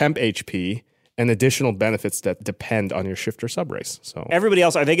 +3 temp HP and additional benefits that depend on your shifter subrace. So everybody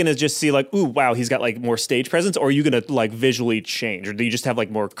else, are they going to just see like, ooh, wow, he's got like more stage presence, or are you going to like visually change, or do you just have like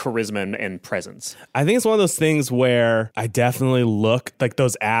more charisma and presence? I think it's one of those things where I definitely look like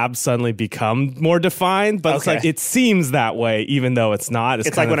those abs suddenly become more defined, but it's like it seems that way even though it's not.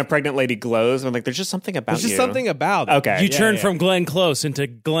 It's like when a pregnant lady glows, and like there's just something about there's just something about it. Okay, you turn from Glenn Close into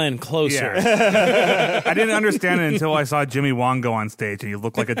Glenn Closer. Yeah. I didn't understand it until I saw Jimmy Wong go on stage, and you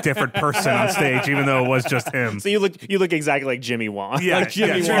look like a different person on stage, even though it was just him. So you look exactly like Jimmy Wong. Yeah, like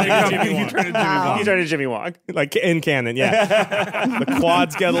Jimmy Wong. You turned into Jimmy Wong. You turned into Jimmy Wong. Like in canon, yeah. The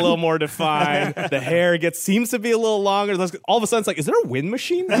quads get a little more defined. The hair seems to be a little longer. All of a sudden, it's like, is there a wind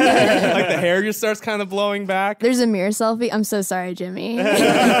machine? Like the hair just starts kind of blowing back. There's a mirror selfie. I'm so sorry, Jimmy.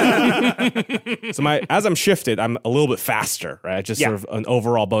 So as I'm shifted, I'm a little bit faster, right? Just sort of an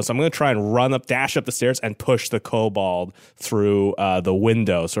overall bonus. So I'm going to try and dash up the stairs and push the kobold through the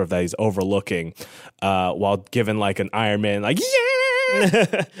window, sort of that he's overlooking, while given like an Iron Man, like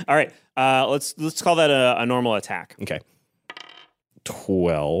yeah. All right, let's call that a normal attack. Okay,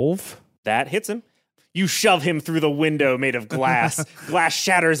 12. That hits him. You shove him through the window made of glass. Glass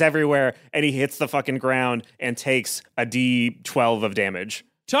shatters everywhere, and he hits the fucking ground and takes a D12 of damage.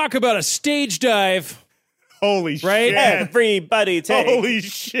 Talk about a stage dive. Holy right? shit. Everybody take Holy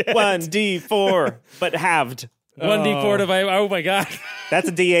shit. 1d4, but halved. 1d4 divided. Oh my God. That's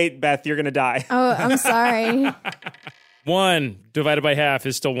a d8, Beth. You're going to die. Oh, I'm sorry. 1 divided by half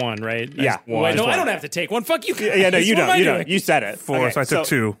is still 1, right? Yeah. Wait, no, I don't have to take 1. Fuck you. Yeah, no, you don't. You don't. You said it. 4, so I took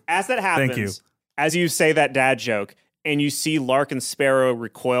 2. As that happens, Thank you. As you say that dad joke, and you see Lark and Sparrow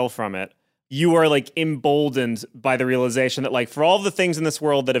recoil from it, you are like emboldened by the realization that like for all the things in this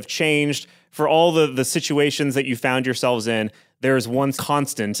world that have changed, for all the situations that you found yourselves in, there is one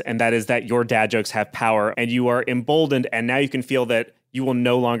constant, and that is that your dad jokes have power, and you are emboldened, and now you can feel that you will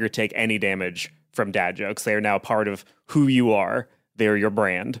no longer take any damage from dad jokes. They are now part of who you are. They are your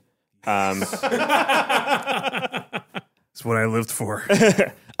brand. It's what I lived for.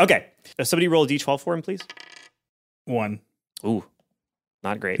 Okay. Somebody roll a d12 for him, please. 1. Ooh.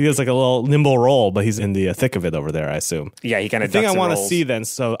 Not great. He does like a little nimble roll, but he's in the thick of it over there, I assume. Yeah, he kind of. The thing I want to see then.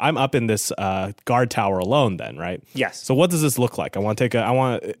 So I'm up in this guard tower alone, then, right? Yes. So what does this look like? I want to take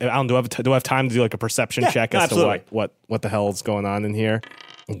Alan, do I have time to do like a perception check as absolutely. to what the hell's going on in here?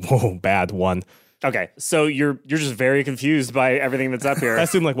 Whoa, bad one. Okay, so you're just very confused by everything that's up here. I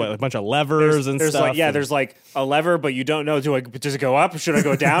assume like what, a bunch of levers and there's stuff. There's like a lever, but you don't know. Does it go up? Should I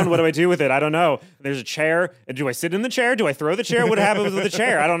go down? What do I do with it? I don't know. There's a chair. Do I sit in the chair? Do I throw the chair? What happens with the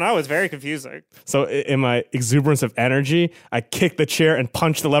chair? I don't know. It's very confusing. So in my exuberance of energy, I kick the chair and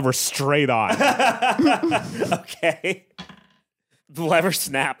punch the lever straight on. Okay. The lever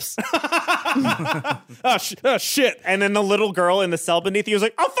snaps. Oh, shit. And then the little girl in the cell beneath you is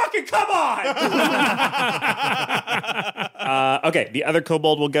like, oh, fucking come on. Okay, the other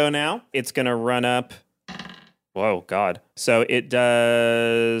kobold will go now. It's going to run up. Whoa, God. So it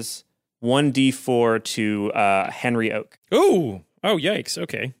does 1d4 to Henry Oak. Ooh. Oh, yikes.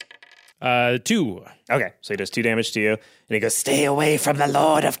 Okay. 2. Okay, so he does 2 damage to you. And he goes, stay away from the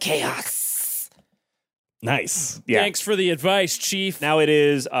Lord of Chaos. Nice. Yeah. Thanks for the advice, Chief. Now it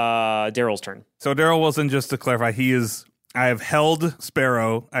is Daryl's turn. So Daryl Wilson, just to clarify, I have held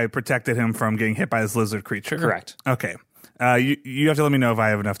Sparrow. I protected him from getting hit by this lizard creature. Correct. Okay. You have to let me know if I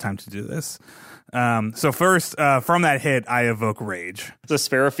have enough time to do this. So first, from that hit, I evoke rage. The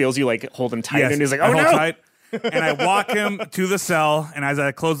sparrow feels you like hold him tight, Yes, and he's like, I "Oh hold no!" tight, and I walk him to the cell. And as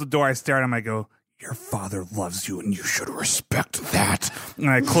I close the door, I stare at him. I go, "Your father loves you, and you should respect that." And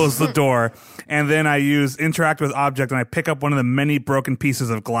I close the door, and then I use interact with object, and I pick up one of the many broken pieces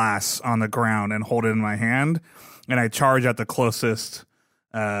of glass on the ground and hold it in my hand, and I charge at the closest,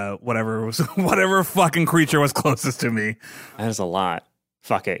 whatever fucking creature was closest to me. That is a lot.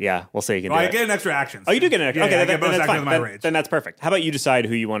 Fuck it. Yeah, we'll say you can do I it. get an extra action. Oh, you do get an extra. Okay, I then, get bonus that's action fine. with my rage. Then that's perfect. How about you decide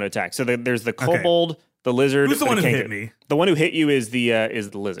who you want to attack? So there's the kobold, the lizard. Who's the one who Kenku. hit me? The one who hit you is the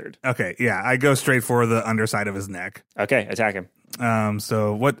lizard. Okay, yeah, I go straight for the underside of his neck. Okay, attack him.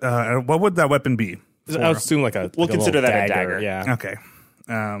 So what would that weapon be? I would assume like a. We'll like a consider little that a dagger. Yeah. Okay.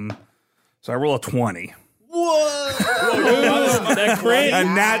 So I roll a 20. That crit. A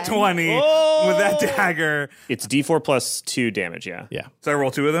nat 20 with that dagger. It's D4 plus 2 damage. Yeah. Yeah. So I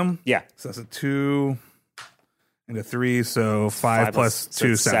roll 2 of them? Yeah. So that's a 2 and a 3, so 5 plus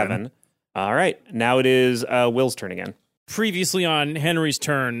 2, so 7. All right. Now it is Will's turn again. Previously on Henry's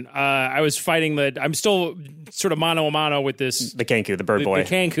turn, I was fighting I'm still sort of mano a mano with this. The Kenku, the bird boy. The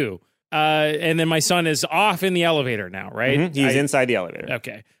Kenku. And then my son is off in the elevator now, right? Mm-hmm. He's inside the elevator.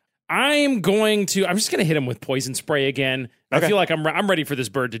 Okay. I'm just going to hit him with poison spray again. Okay. I feel like I'm ready for this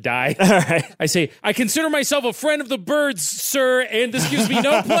bird to die. All right. I say, I consider myself a friend of the birds, sir, and this gives me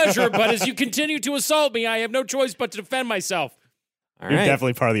no pleasure, but as you continue to assault me, I have no choice but to defend myself. All You're right.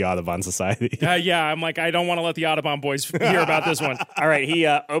 definitely part of the Audubon Society. Yeah, I'm like, I don't want to let the Audubon boys hear about this one. All right. He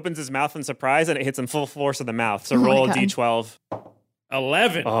opens his mouth in surprise, and it hits him full force of the mouth. So Oh my roll a God. D12.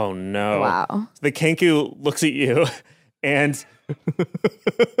 11. Oh, no. Wow. The Kenku looks at you and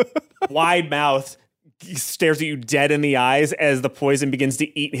wide mouth stares at you dead in the eyes as the poison begins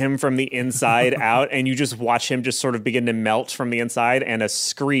to eat him from the inside out, and you just watch him just sort of begin to melt from the inside, and a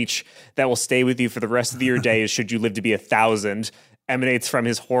screech that will stay with you for the rest of your days should you live to be 1,000 emanates from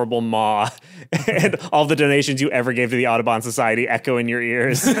his horrible maw, and all the donations you ever gave to the Audubon Society echo in your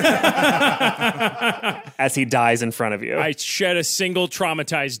ears as he dies in front of you. I shed a single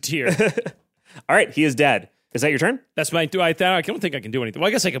traumatized tear. All right, he is dead. Is that your turn? That's my. I don't think I can do anything. Well,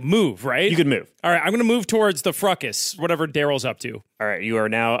 I guess I could move, right? You could move. All right, I'm going to move towards the fracas, whatever Daryl's up to. All right, you are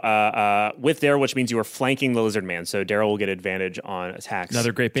now with Daryl, which means you are flanking the Lizard Man. So Daryl will get advantage on attacks.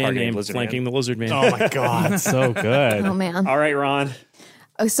 Another great band targeting name, Lizard Flanking Man. the Lizard Man. Oh my God, so good. Oh man. All right, Ron.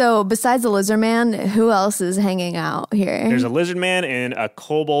 So besides the lizard man, who else is hanging out here? There's a Lizard Man and a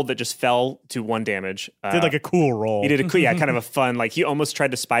kobold that just fell to 1 damage. Did like a cool roll. He did kind of a fun, like he almost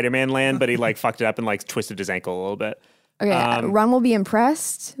tried to Spider-Man land, but he like fucked it up and like twisted his ankle a little bit. Okay, Ron will be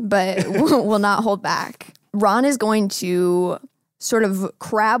impressed, but will not hold back. Ron is going to sort of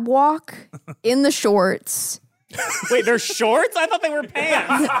crab walk in the shorts. Wait, they're shorts? I thought they were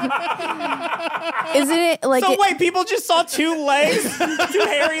pants. Isn't it like So wait, people just saw 2 legs, 2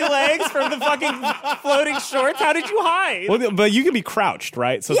 hairy legs from the fucking floating shorts? How did you hide? Well, but you can be crouched,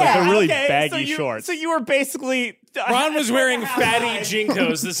 right? So it's like Yeah, a really Okay, baggy so shorts. So you were basically Ron was wearing fatty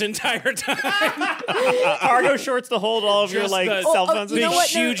Jinkos this entire time. cargo shorts to hold all of your Just like the- cell phones. you know and what?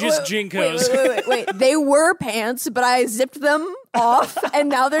 shit. hugest Jinkos. Wait. They were pants, but I zipped them off, and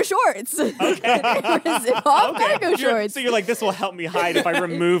now they're shorts. Okay. Zip off cargo shorts. So you're like, this will help me hide if I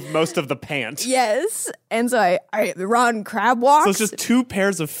remove most of the pant. Yes, and so I Ron crab walks. So it's just 2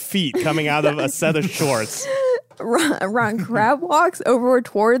 pairs of feet coming out of a set of shorts. Ron crab walks over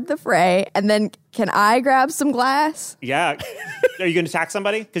toward the fray, and then can I grab some glass? Yeah. Are you going to attack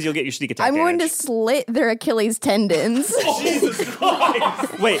somebody? Because you'll get your sneak attack. I'm going to damage. slit their Achilles tendons.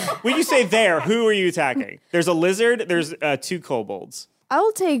 Wait, when you say there, who are you attacking? There's a lizard. There's 2 kobolds.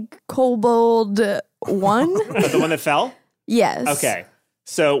 I'll take Kobold 1. The one that fell? Yes. Okay.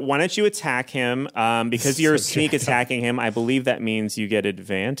 So why don't you attack him? Because you're sneak attacking him, I believe that means you get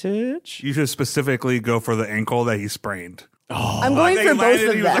advantage. You should specifically go for the ankle that he sprained. I'm going for both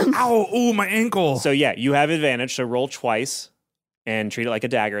of He was them. like, ow, ooh, my ankle. So yeah, you have advantage. So roll twice and treat it like a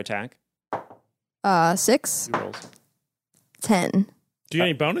dagger attack. 6, 2 rolls. 10. Do you get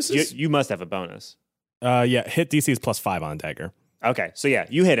any bonuses? You must have a bonus. Yeah, hit DC is +5 on dagger. Okay, so yeah,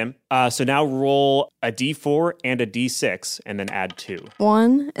 you hit him. So now roll a d4 and a d6, and then add 2.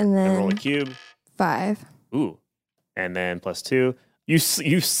 1, and And roll a then cube. 5. Ooh, and then +2. You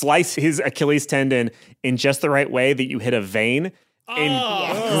slice his Achilles tendon in just the right way that you hit a vein,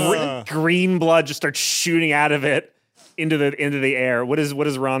 and green blood just starts shooting out of it into the air. What is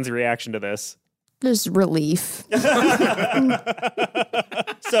Ron's reaction to this? Just relief.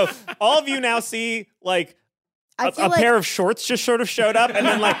 So all of you now see like a pair of shorts just sort of showed up, and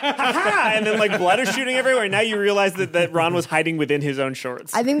then like, ha-ha, and then like blood is shooting everywhere. And now you realize that Ron was hiding within his own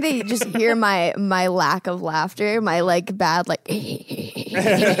shorts. I think they just hear my lack of laughter, my like bad like.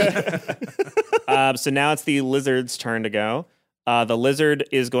 So now it's the lizard's turn to go. The lizard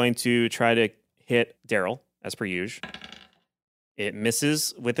is going to try to hit Daryl, as per usual. It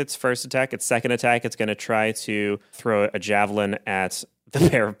misses with its first attack. Its second attack, it's going to try to throw a javelin at the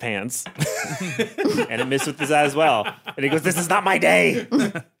pair of pants. And it missed with that as well. And he goes, this is not my day.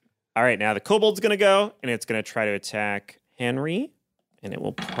 All right, now the kobold's going to go, and it's going to try to attack Henry. And it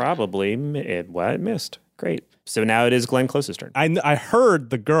will probably... It missed. Great. So now it is Glenn Close's turn. I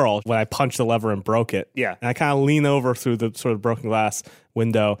heard the girl when I punched the lever and broke it. Yeah. And I kind of lean over through the sort of broken glass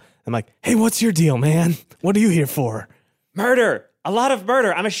window. I'm like, hey, what's your deal, man? What are you here for? Murder. A lot of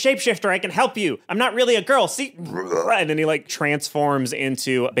murder. I'm a shapeshifter. I can help you. I'm not really a girl. See? And then he like transforms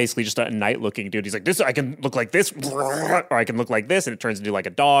into basically just a night-looking dude. He's like, this. I can look like this, or I can look like this, and it turns into like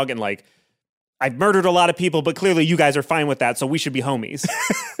a dog. And like, I've murdered a lot of people, but clearly you guys are fine with that, so we should be homies.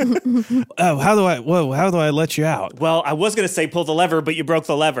 Oh, how do I let you out? Well, I was gonna say pull the lever, but you broke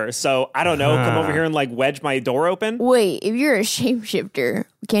the lever, so I don't know. Come over here and like wedge my door open. Wait, if you're a shapeshifter,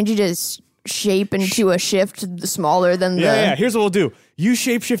 can't you just shape into a shift smaller than the... Yeah, here's what we'll do. You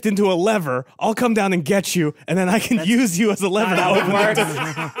shapeshift into a lever, I'll come down and get you, and then I can use you as a lever. Not how it works.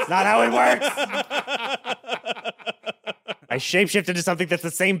 Not how it works. I shapeshift into something that's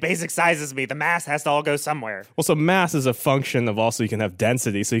the same basic size as me. The mass has to all go somewhere. Well, so mass is a function of also you can have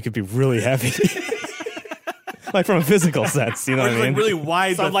density, so you could be really heavy. Like from a physical sense, you know what I mean? Like really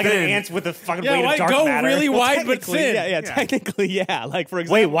wide, so but like thin. an ant with a fucking Yeah, weight of dark go matter. really wide but Technically, thin. Yeah, technically, yeah. Like for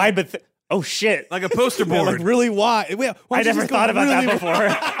example, Wait, wide but thin. Oh shit! Like a poster yeah, board. like really wide. Wait, I never thought about that before.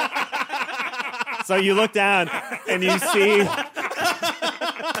 So you look down and you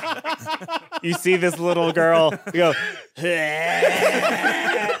see this little girl. You go,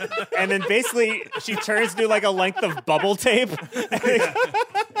 and then basically she turns into like a length of bubble tape.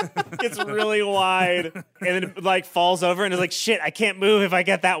 It's really wide, and then it like falls over and is like, shit, I can't move if I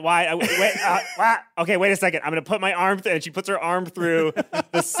get that wide. Okay, wait a second. I'm gonna put my arm and she puts her arm through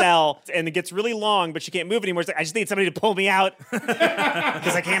the cell, and it gets really long, but she can't move anymore. It's like, I just need somebody to pull me out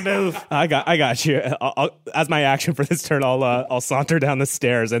because I can't move. I got you. As my action for this turn, I'll saunter down the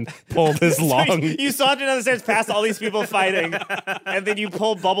stairs and pull this long. You saunter down the stairs past all these people fighting, and then you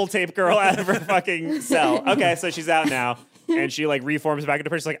pull Bubble Tape Girl out of her fucking cell. Okay, so she's out now. And she like reforms back into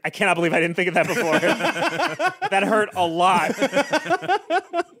person. She's like, I cannot believe I didn't think of that before. That hurt a lot.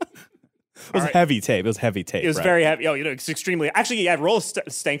 It was heavy tape. It was heavy tape. It was right? very heavy. Oh, it's extremely. Actually, yeah, roll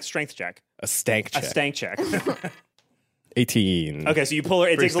a strength check. A stank check. A stank check. 18. Okay, so you pull her.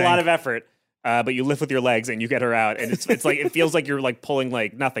 It takes a lot of effort, but you lift with your legs and you get her out. And it's like it feels like you're like pulling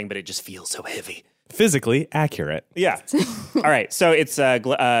like nothing, but it just feels so heavy. Physically accurate. Yeah. All right. So it's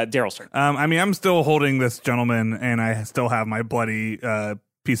Daryl's turn. I mean, I'm still holding this gentleman, and I still have my bloody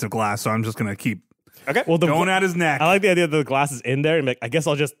piece of glass, so I'm just gonna keep going at his neck. I like the idea that the glass is in there, and like, I guess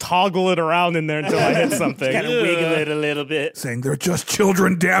I'll just toggle it around in there until I hit something. Kind of wiggle it a little bit. Saying they're just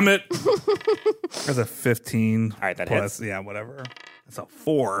children, damn it. That's a 15. All right, that plus, hits. yeah, whatever. That's a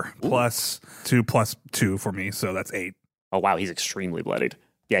 4 plus 2 for me, so that's 8. Oh wow, he's extremely bloodied.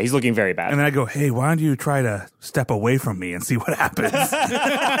 Yeah, he's looking very bad. And then I go, hey, why don't you try to step away from me and see what happens?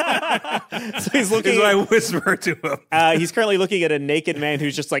 So he's looking. Is what I whisper to him. He's currently looking at a naked man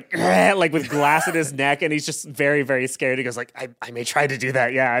who's just like with glass in his neck, and he's just very, very scared. He goes like, I may try to do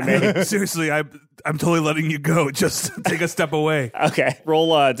that. Yeah, I may. Seriously, I'm totally letting you go. Just take a step away. Okay,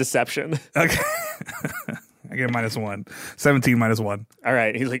 roll deception. Okay. I get -1. 17 -1. All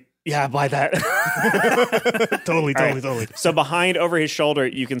right. He's like, yeah, buy that. Totally. So behind over his shoulder,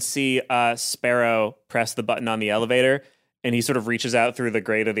 you can see Sparrow press the button on the elevator, and he sort of reaches out through the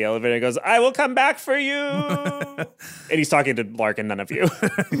grate of the elevator and goes, I will come back for you. And he's talking to Larkin, none of you.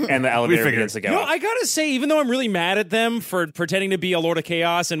 And the elevator begins to go up. I gotta say, even though I'm really mad at them for pretending to be a Lord of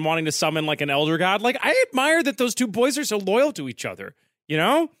Chaos and wanting to summon like an Elder God, like I admire that those two boys are so loyal to each other. You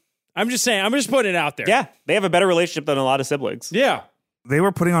know? I'm just saying, I'm just putting it out there. Yeah, they have a better relationship than a lot of siblings. Yeah. They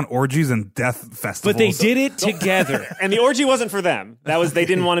were putting on orgies and death festivals. But they did it together. And the orgy wasn't for them. They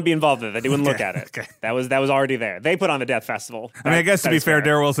didn't want to be involved with it. They didn't look at it. Okay. That was already there. They put on the death festival. I mean, I guess to be fair,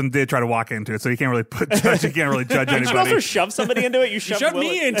 Daryl Wilson did try to walk into it, so you can't really judge You should also shove somebody into it. You shoved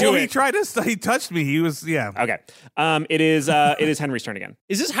me into Well, it. he tried to. He touched me. He was Okay. It is Henry's turn again.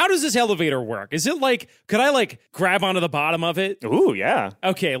 How does this elevator work? Is it like, could I like grab onto the bottom of it? Ooh, yeah.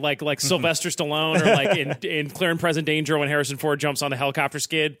 Okay, like Sylvester Stallone or like in Clear and Present Danger when Harrison Ford jumps on the helicopter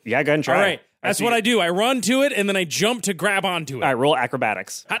skid. Yeah, go ahead and try. All right, that's what I do. I run to it and then I jump to grab onto it. All right, roll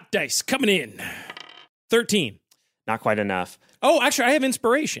acrobatics. Hot dice coming in. 13. Not quite enough. Oh, actually, I have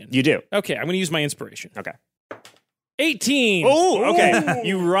inspiration. You do. Okay, I'm going to use my inspiration. Okay. 18. Oh, okay.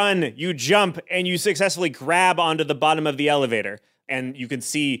 You run, you jump, and you successfully grab onto the bottom of the elevator. And you can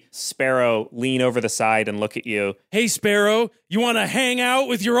see Sparrow lean over the side and look at you. Hey, Sparrow, you want to hang out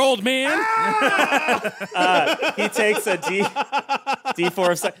with your old man? He takes a D4 of...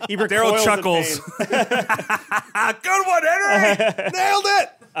 He Daryl chuckles. Good one, Henry! Nailed it!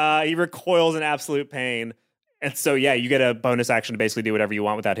 He recoils in absolute pain. And so, yeah, you get a bonus action to basically do whatever you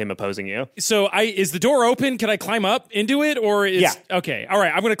want without him opposing you. So is the door open? Can I climb up into it? Or is... Yeah. Okay, all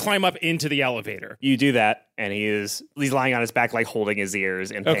right, I'm going to climb up into the elevator. You do that, and he's lying on his back, like holding his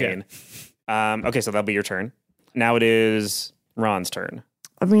ears in pain. Okay, so that'll be your turn. Now it is Ron's turn.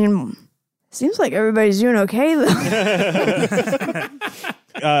 I mean, seems like everybody's doing okay, though.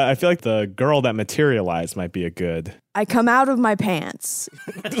 I feel like the girl that materialized might be a good. I come out of my pants.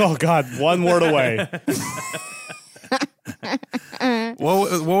 Oh, God, one word away.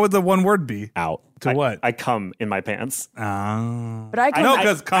 What would the one word be? Out. To what? I come in my pants. But I I come know,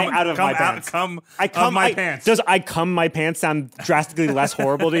 because come out of my pants. Come I come of my pants. Does I come my pants sound drastically less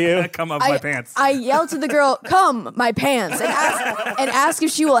horrible to you? I come of my pants. I yell to the girl, "Come, my pants," and ask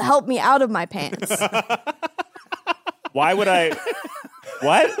if she will help me out of my pants. Why would I?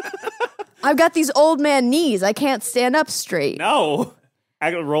 What? I've got these old man knees. I can't stand up straight. No.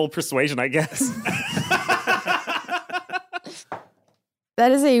 I gotta roll persuasion, I guess.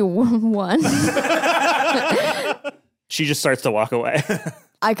 That is a 1. She just starts to walk away.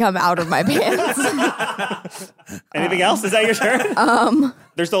 I come out of my pants. Anything else? Is that your turn?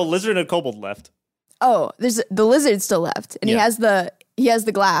 There's still a lizard and a kobold left Oh, there's the lizard still left, and Yeah. he has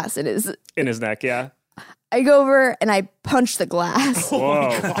the glass in his. in his neck. Yeah. I go over and I punch the glass. Whoa.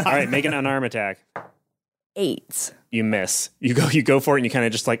 All right, make an unarmed attack. 8. You miss. You go for it, and you kind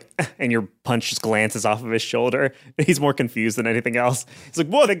of just like, and your punch just glances off of his shoulder. He's more confused than anything else. He's like,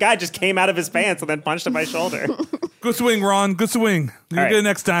 "Whoa, the guy just came out of his pants and then punched at my shoulder." Good swing, Ron. Good swing. You All right. get it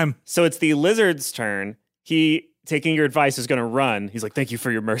next time. So it's the lizard's turn. He, taking your advice, is going to run. He's like, "Thank you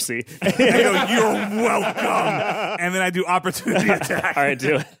for your mercy." I go, "You're welcome." And then I do opportunity attack. All right,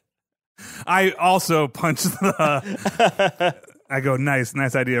 do it. I also punch the. I go, nice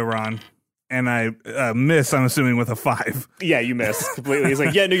idea, Ron. And I miss, I'm assuming, with a 5. Yeah, you miss completely. He's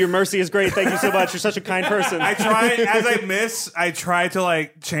like, "Yeah, no, your mercy is great. Thank you so much. You're such a kind person." I try to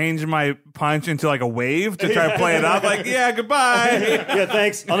like change my punch into like a wave to try to play it up. Like, yeah, goodbye. Yeah,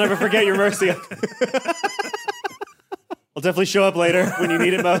 thanks. I'll never forget your mercy. I'll definitely show up later when you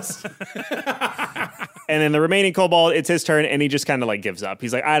need it most. And then the remaining kobold, it's his turn, and he just kind of like gives up.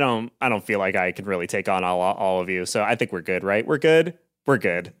 He's like, I don't feel like I can really take on all of you. So I think we're good, right? We're good.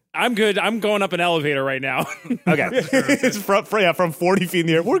 I'm good. I'm going up an elevator right now. Okay. It's from 40 feet in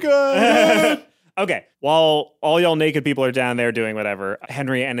the air. We're good. Okay. While all y'all naked people are down there doing whatever,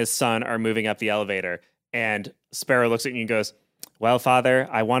 Henry and his son are moving up the elevator, and Sparrow looks at you and goes, "Well, Father,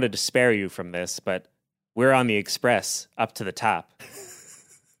 I wanted to spare you from this, but we're on the express up to the top."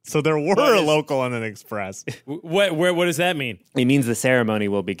 So there were a local on an express. What does that mean? It means the ceremony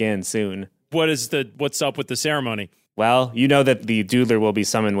will begin soon. What's up with the ceremony? Well, you know that the doodler will be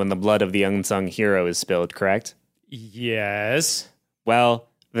summoned when the blood of the unsung hero is spilled, correct? Yes. Well,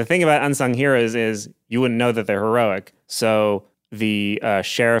 the thing about unsung heroes is you wouldn't know that they're heroic. So the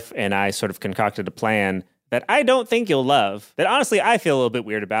sheriff and I sort of concocted a plan that I don't think you'll love, that honestly I feel a little bit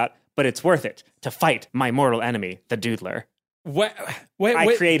weird about, but it's worth it to fight my mortal enemy, the doodler.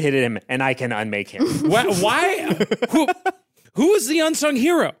 I created him, and I can unmake him. Why? Who is the unsung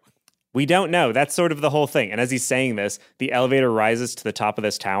hero? We don't know. That's sort of the whole thing. And as he's saying this, the elevator rises to the top of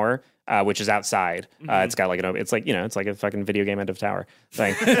this tower, which is outside. It's got like it's like a fucking video game end of tower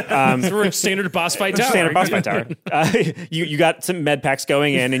thing. Through a standard boss fight tower. Standard boss fight tower. You got some med packs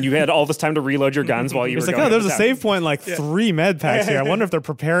going in, and you had all this time to reload your guns while you were It's like, going. oh, there's a save point, like 3 med packs here. I wonder if they're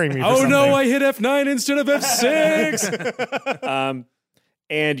preparing me for Oh something. no, I hit F9 instead of F6.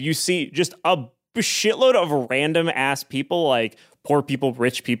 And you see just a shitload of random ass people, like poor people,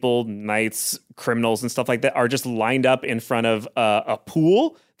 rich people, knights, criminals, and stuff like that, are just lined up in front of a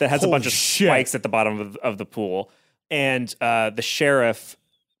pool that has a bunch of spikes at the bottom of the pool. And the sheriff,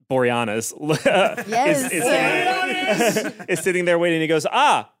 Boreanaz, is sitting there waiting. He goes,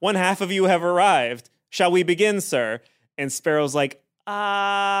 one half of you have arrived. Shall we begin, sir? And Sparrow's like,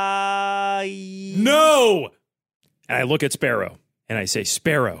 No! And I look at Sparrow and I say,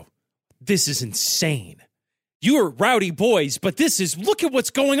 Sparrow, this is insane. You are rowdy boys, but look at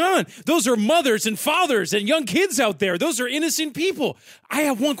what's going on. Those are mothers and fathers and young kids out there. Those are innocent people. I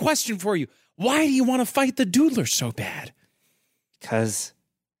have one question for you. Why do you want to fight the doodler so bad? Because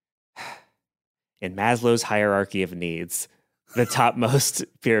in Maslow's hierarchy of needs, the topmost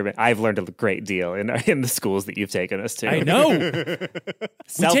pyramid. I've learned a great deal in the schools that you've taken us to. I know.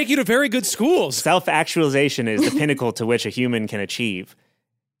 We take you to very good schools. Self-actualization is the pinnacle to which a human can achieve.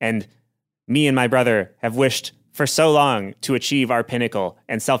 And me and my brother have wished for so long to achieve our pinnacle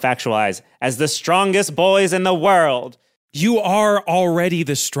and self-actualize as the strongest boys in the world. You are already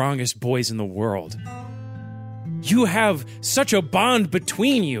the strongest boys in the world. You have such a bond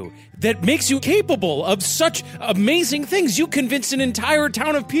between you that makes you capable of such amazing things. You convinced an entire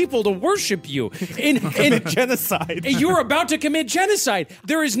town of people to worship you. In genocide. You're about to commit genocide.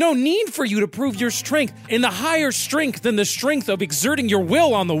 There is no need for you to prove your strength. And the higher strength than the strength of exerting your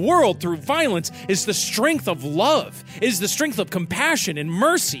will on the world through violence is the strength of love, is the strength of compassion and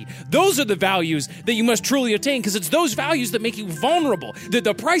mercy. Those are the values that you must truly attain, because it's those values that make you vulnerable.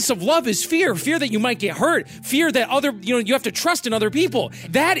 The price of love is fear that you might get hurt, fear that you have to trust in other people.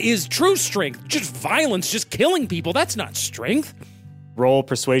 That is true strength. Just violence, just killing people, that's not strength. Roll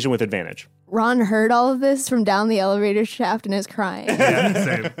persuasion with advantage. Ron heard all of this from down the elevator shaft and is crying. Yeah,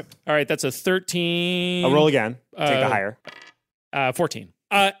 same. All right, that's a 13. I'll roll again. Take the higher. 14.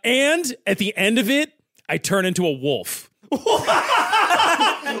 And at the end of it, I turn into a wolf. Wait,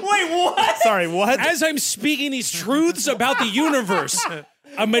 what? Sorry, what? As I'm speaking these truths about the universe,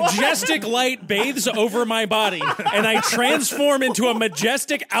 a majestic light bathes over my body, and I transform into a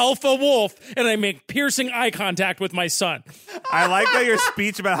majestic alpha wolf, and I make piercing eye contact with my son. I like that your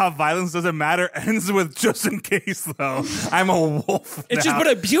speech about how violence doesn't matter ends with just in case, though. I'm a wolf It's now. just but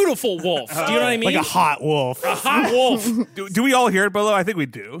a beautiful wolf. Do you know what I mean? Like a hot wolf. A hot wolf. Do we all hear it below? I think we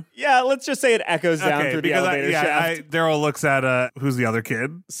do. Yeah, let's just say it echoes down through the elevator shaft. Daryl looks at who's the other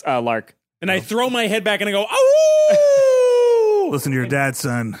kid? Lark. And I throw my head back and I go, oh! Listen to your dad,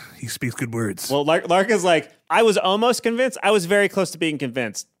 son. He speaks good words. Well, Lark is like, I was almost convinced. I was very close to being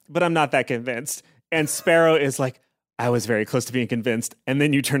convinced, but I'm not that convinced. And Sparrow is like, I was very close to being convinced, and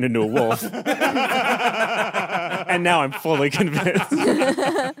then you turned into a wolf. And now I'm fully convinced.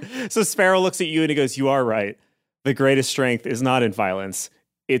 So Sparrow looks at you and he goes, you are right. The greatest strength is not in violence.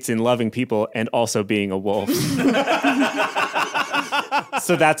 It's in loving people and also being a wolf.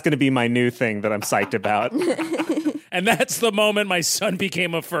 So that's going to be my new thing that I'm psyched about. And that's the moment my son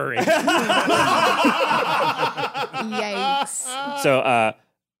became a furry. Yikes. So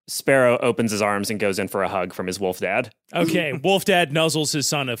Sparrow opens his arms and goes in for a hug from his wolf dad. Okay, wolf dad nuzzles his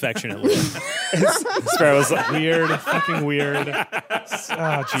son affectionately. Sparrow's like, Weird, fucking weird.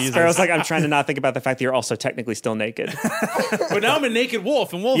 Oh, Jesus. Sparrow's like, I'm trying to not think about the fact that you're also technically still naked. But now I'm a naked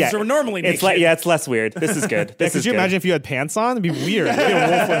wolf, and wolves are normally naked. It's less weird. This is good. Could you imagine if you had pants on? It'd be weird. It'd be a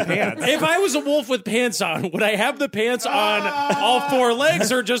wolf with pants. If I was a wolf with pants on, would I have the pants on all four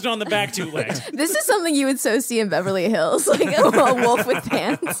legs or just on the back two legs? This is something you would so see in Beverly Hills, like a wolf with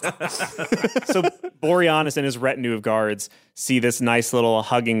pants. So Boreanaz and his retinue of guards see this nice little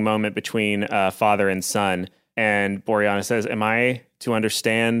hugging moment between father and son. And Boreanaz says, am I to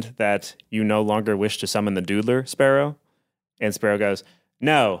understand that you no longer wish to summon the Doodler, Sparrow? And Sparrow goes,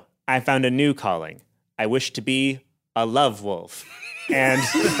 no, I found a new calling. I wish to be a love wolf. And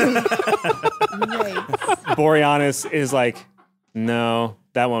Boreanaz is like, no,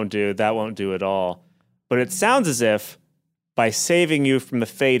 that won't do. That won't do at all. But it sounds as if by saving you from the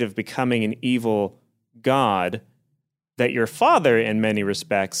fate of becoming an evil god, that your father, in many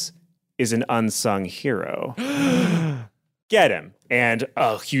respects, is an unsung hero. Get him. And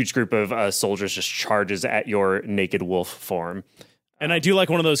a huge group of soldiers just charges at your naked wolf form. And I do like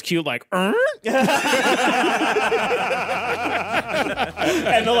one of those cute, like, And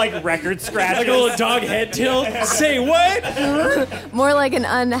the like record scratches. like a little dog head tilt. Say what? More like an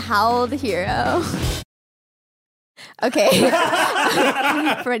unhowled hero. Okay.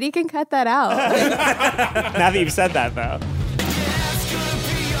 Freddie can cut that out. Now that you've said that, though.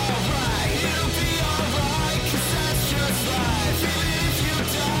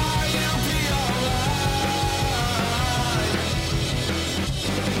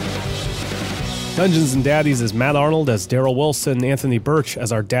 Dungeons and Daddies is Matt Arnold as Daryl Wilson, Anthony Birch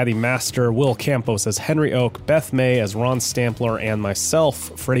as our Daddy Master, Will Campos as Henry Oak, Beth May as Ron Stampler, and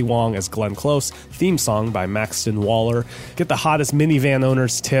myself, Freddie Wong as Glenn Close. Theme song by Maxton Waller. Get the hottest minivan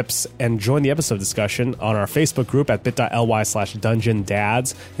owners tips and join the episode discussion on our Facebook group at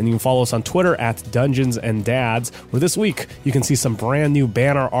bit.ly/DungeonDads. And you can follow us on Twitter at Dungeons and Dads, where this week you can see some brand new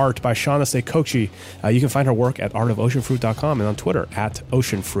banner art by Shauna Seikochi. You can find her work at artofoceanfruit.com and on Twitter at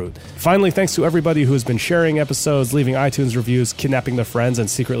oceanfruit. Finally, thanks to everybody everybody who has been sharing episodes, leaving iTunes reviews, kidnapping their friends, and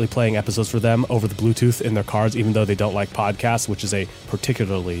secretly playing episodes for them over the Bluetooth in their cars, even though they don't like podcasts, which is a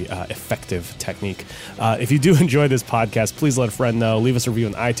particularly effective technique. If you do enjoy this podcast, please let a friend know. Leave us a review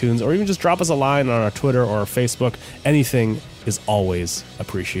on iTunes, or even just drop us a line on our Twitter or our Facebook. Anything is always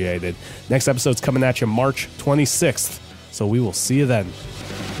appreciated. Next episode's coming at you March 26th, so we will see you then.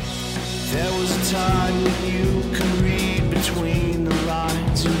 There was a time when you could read between the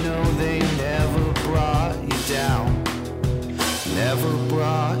lines. You know they never brought you down. Never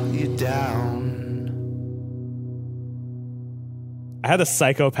brought you down. I had a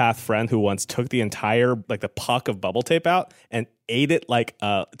psychopath friend who once took the entire, the puck of bubble tape out and ate it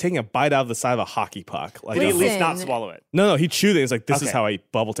taking a bite out of the side of a hockey puck. Did he at least not swallow it? No, he chewed it. He's like, this is how I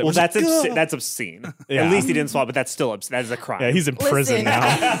eat bubble tape. Well, that's obscene. Yeah. At least he didn't swallow, but that's still obscene. That is a crime. Yeah, he's in prison now.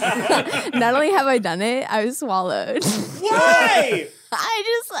 Not only have I done it, I've swallowed. Why?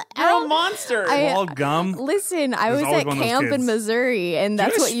 You're a monster. Swallowed gum. Listen, I There's was always at one of those camp in kids. Missouri, and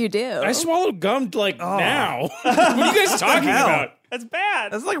that's what you do. I swallowed gum now. What are you guys talking about? That's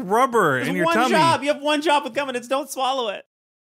bad. That's like rubber in your one tummy. job. You have one job with gum, and it's don't swallow it.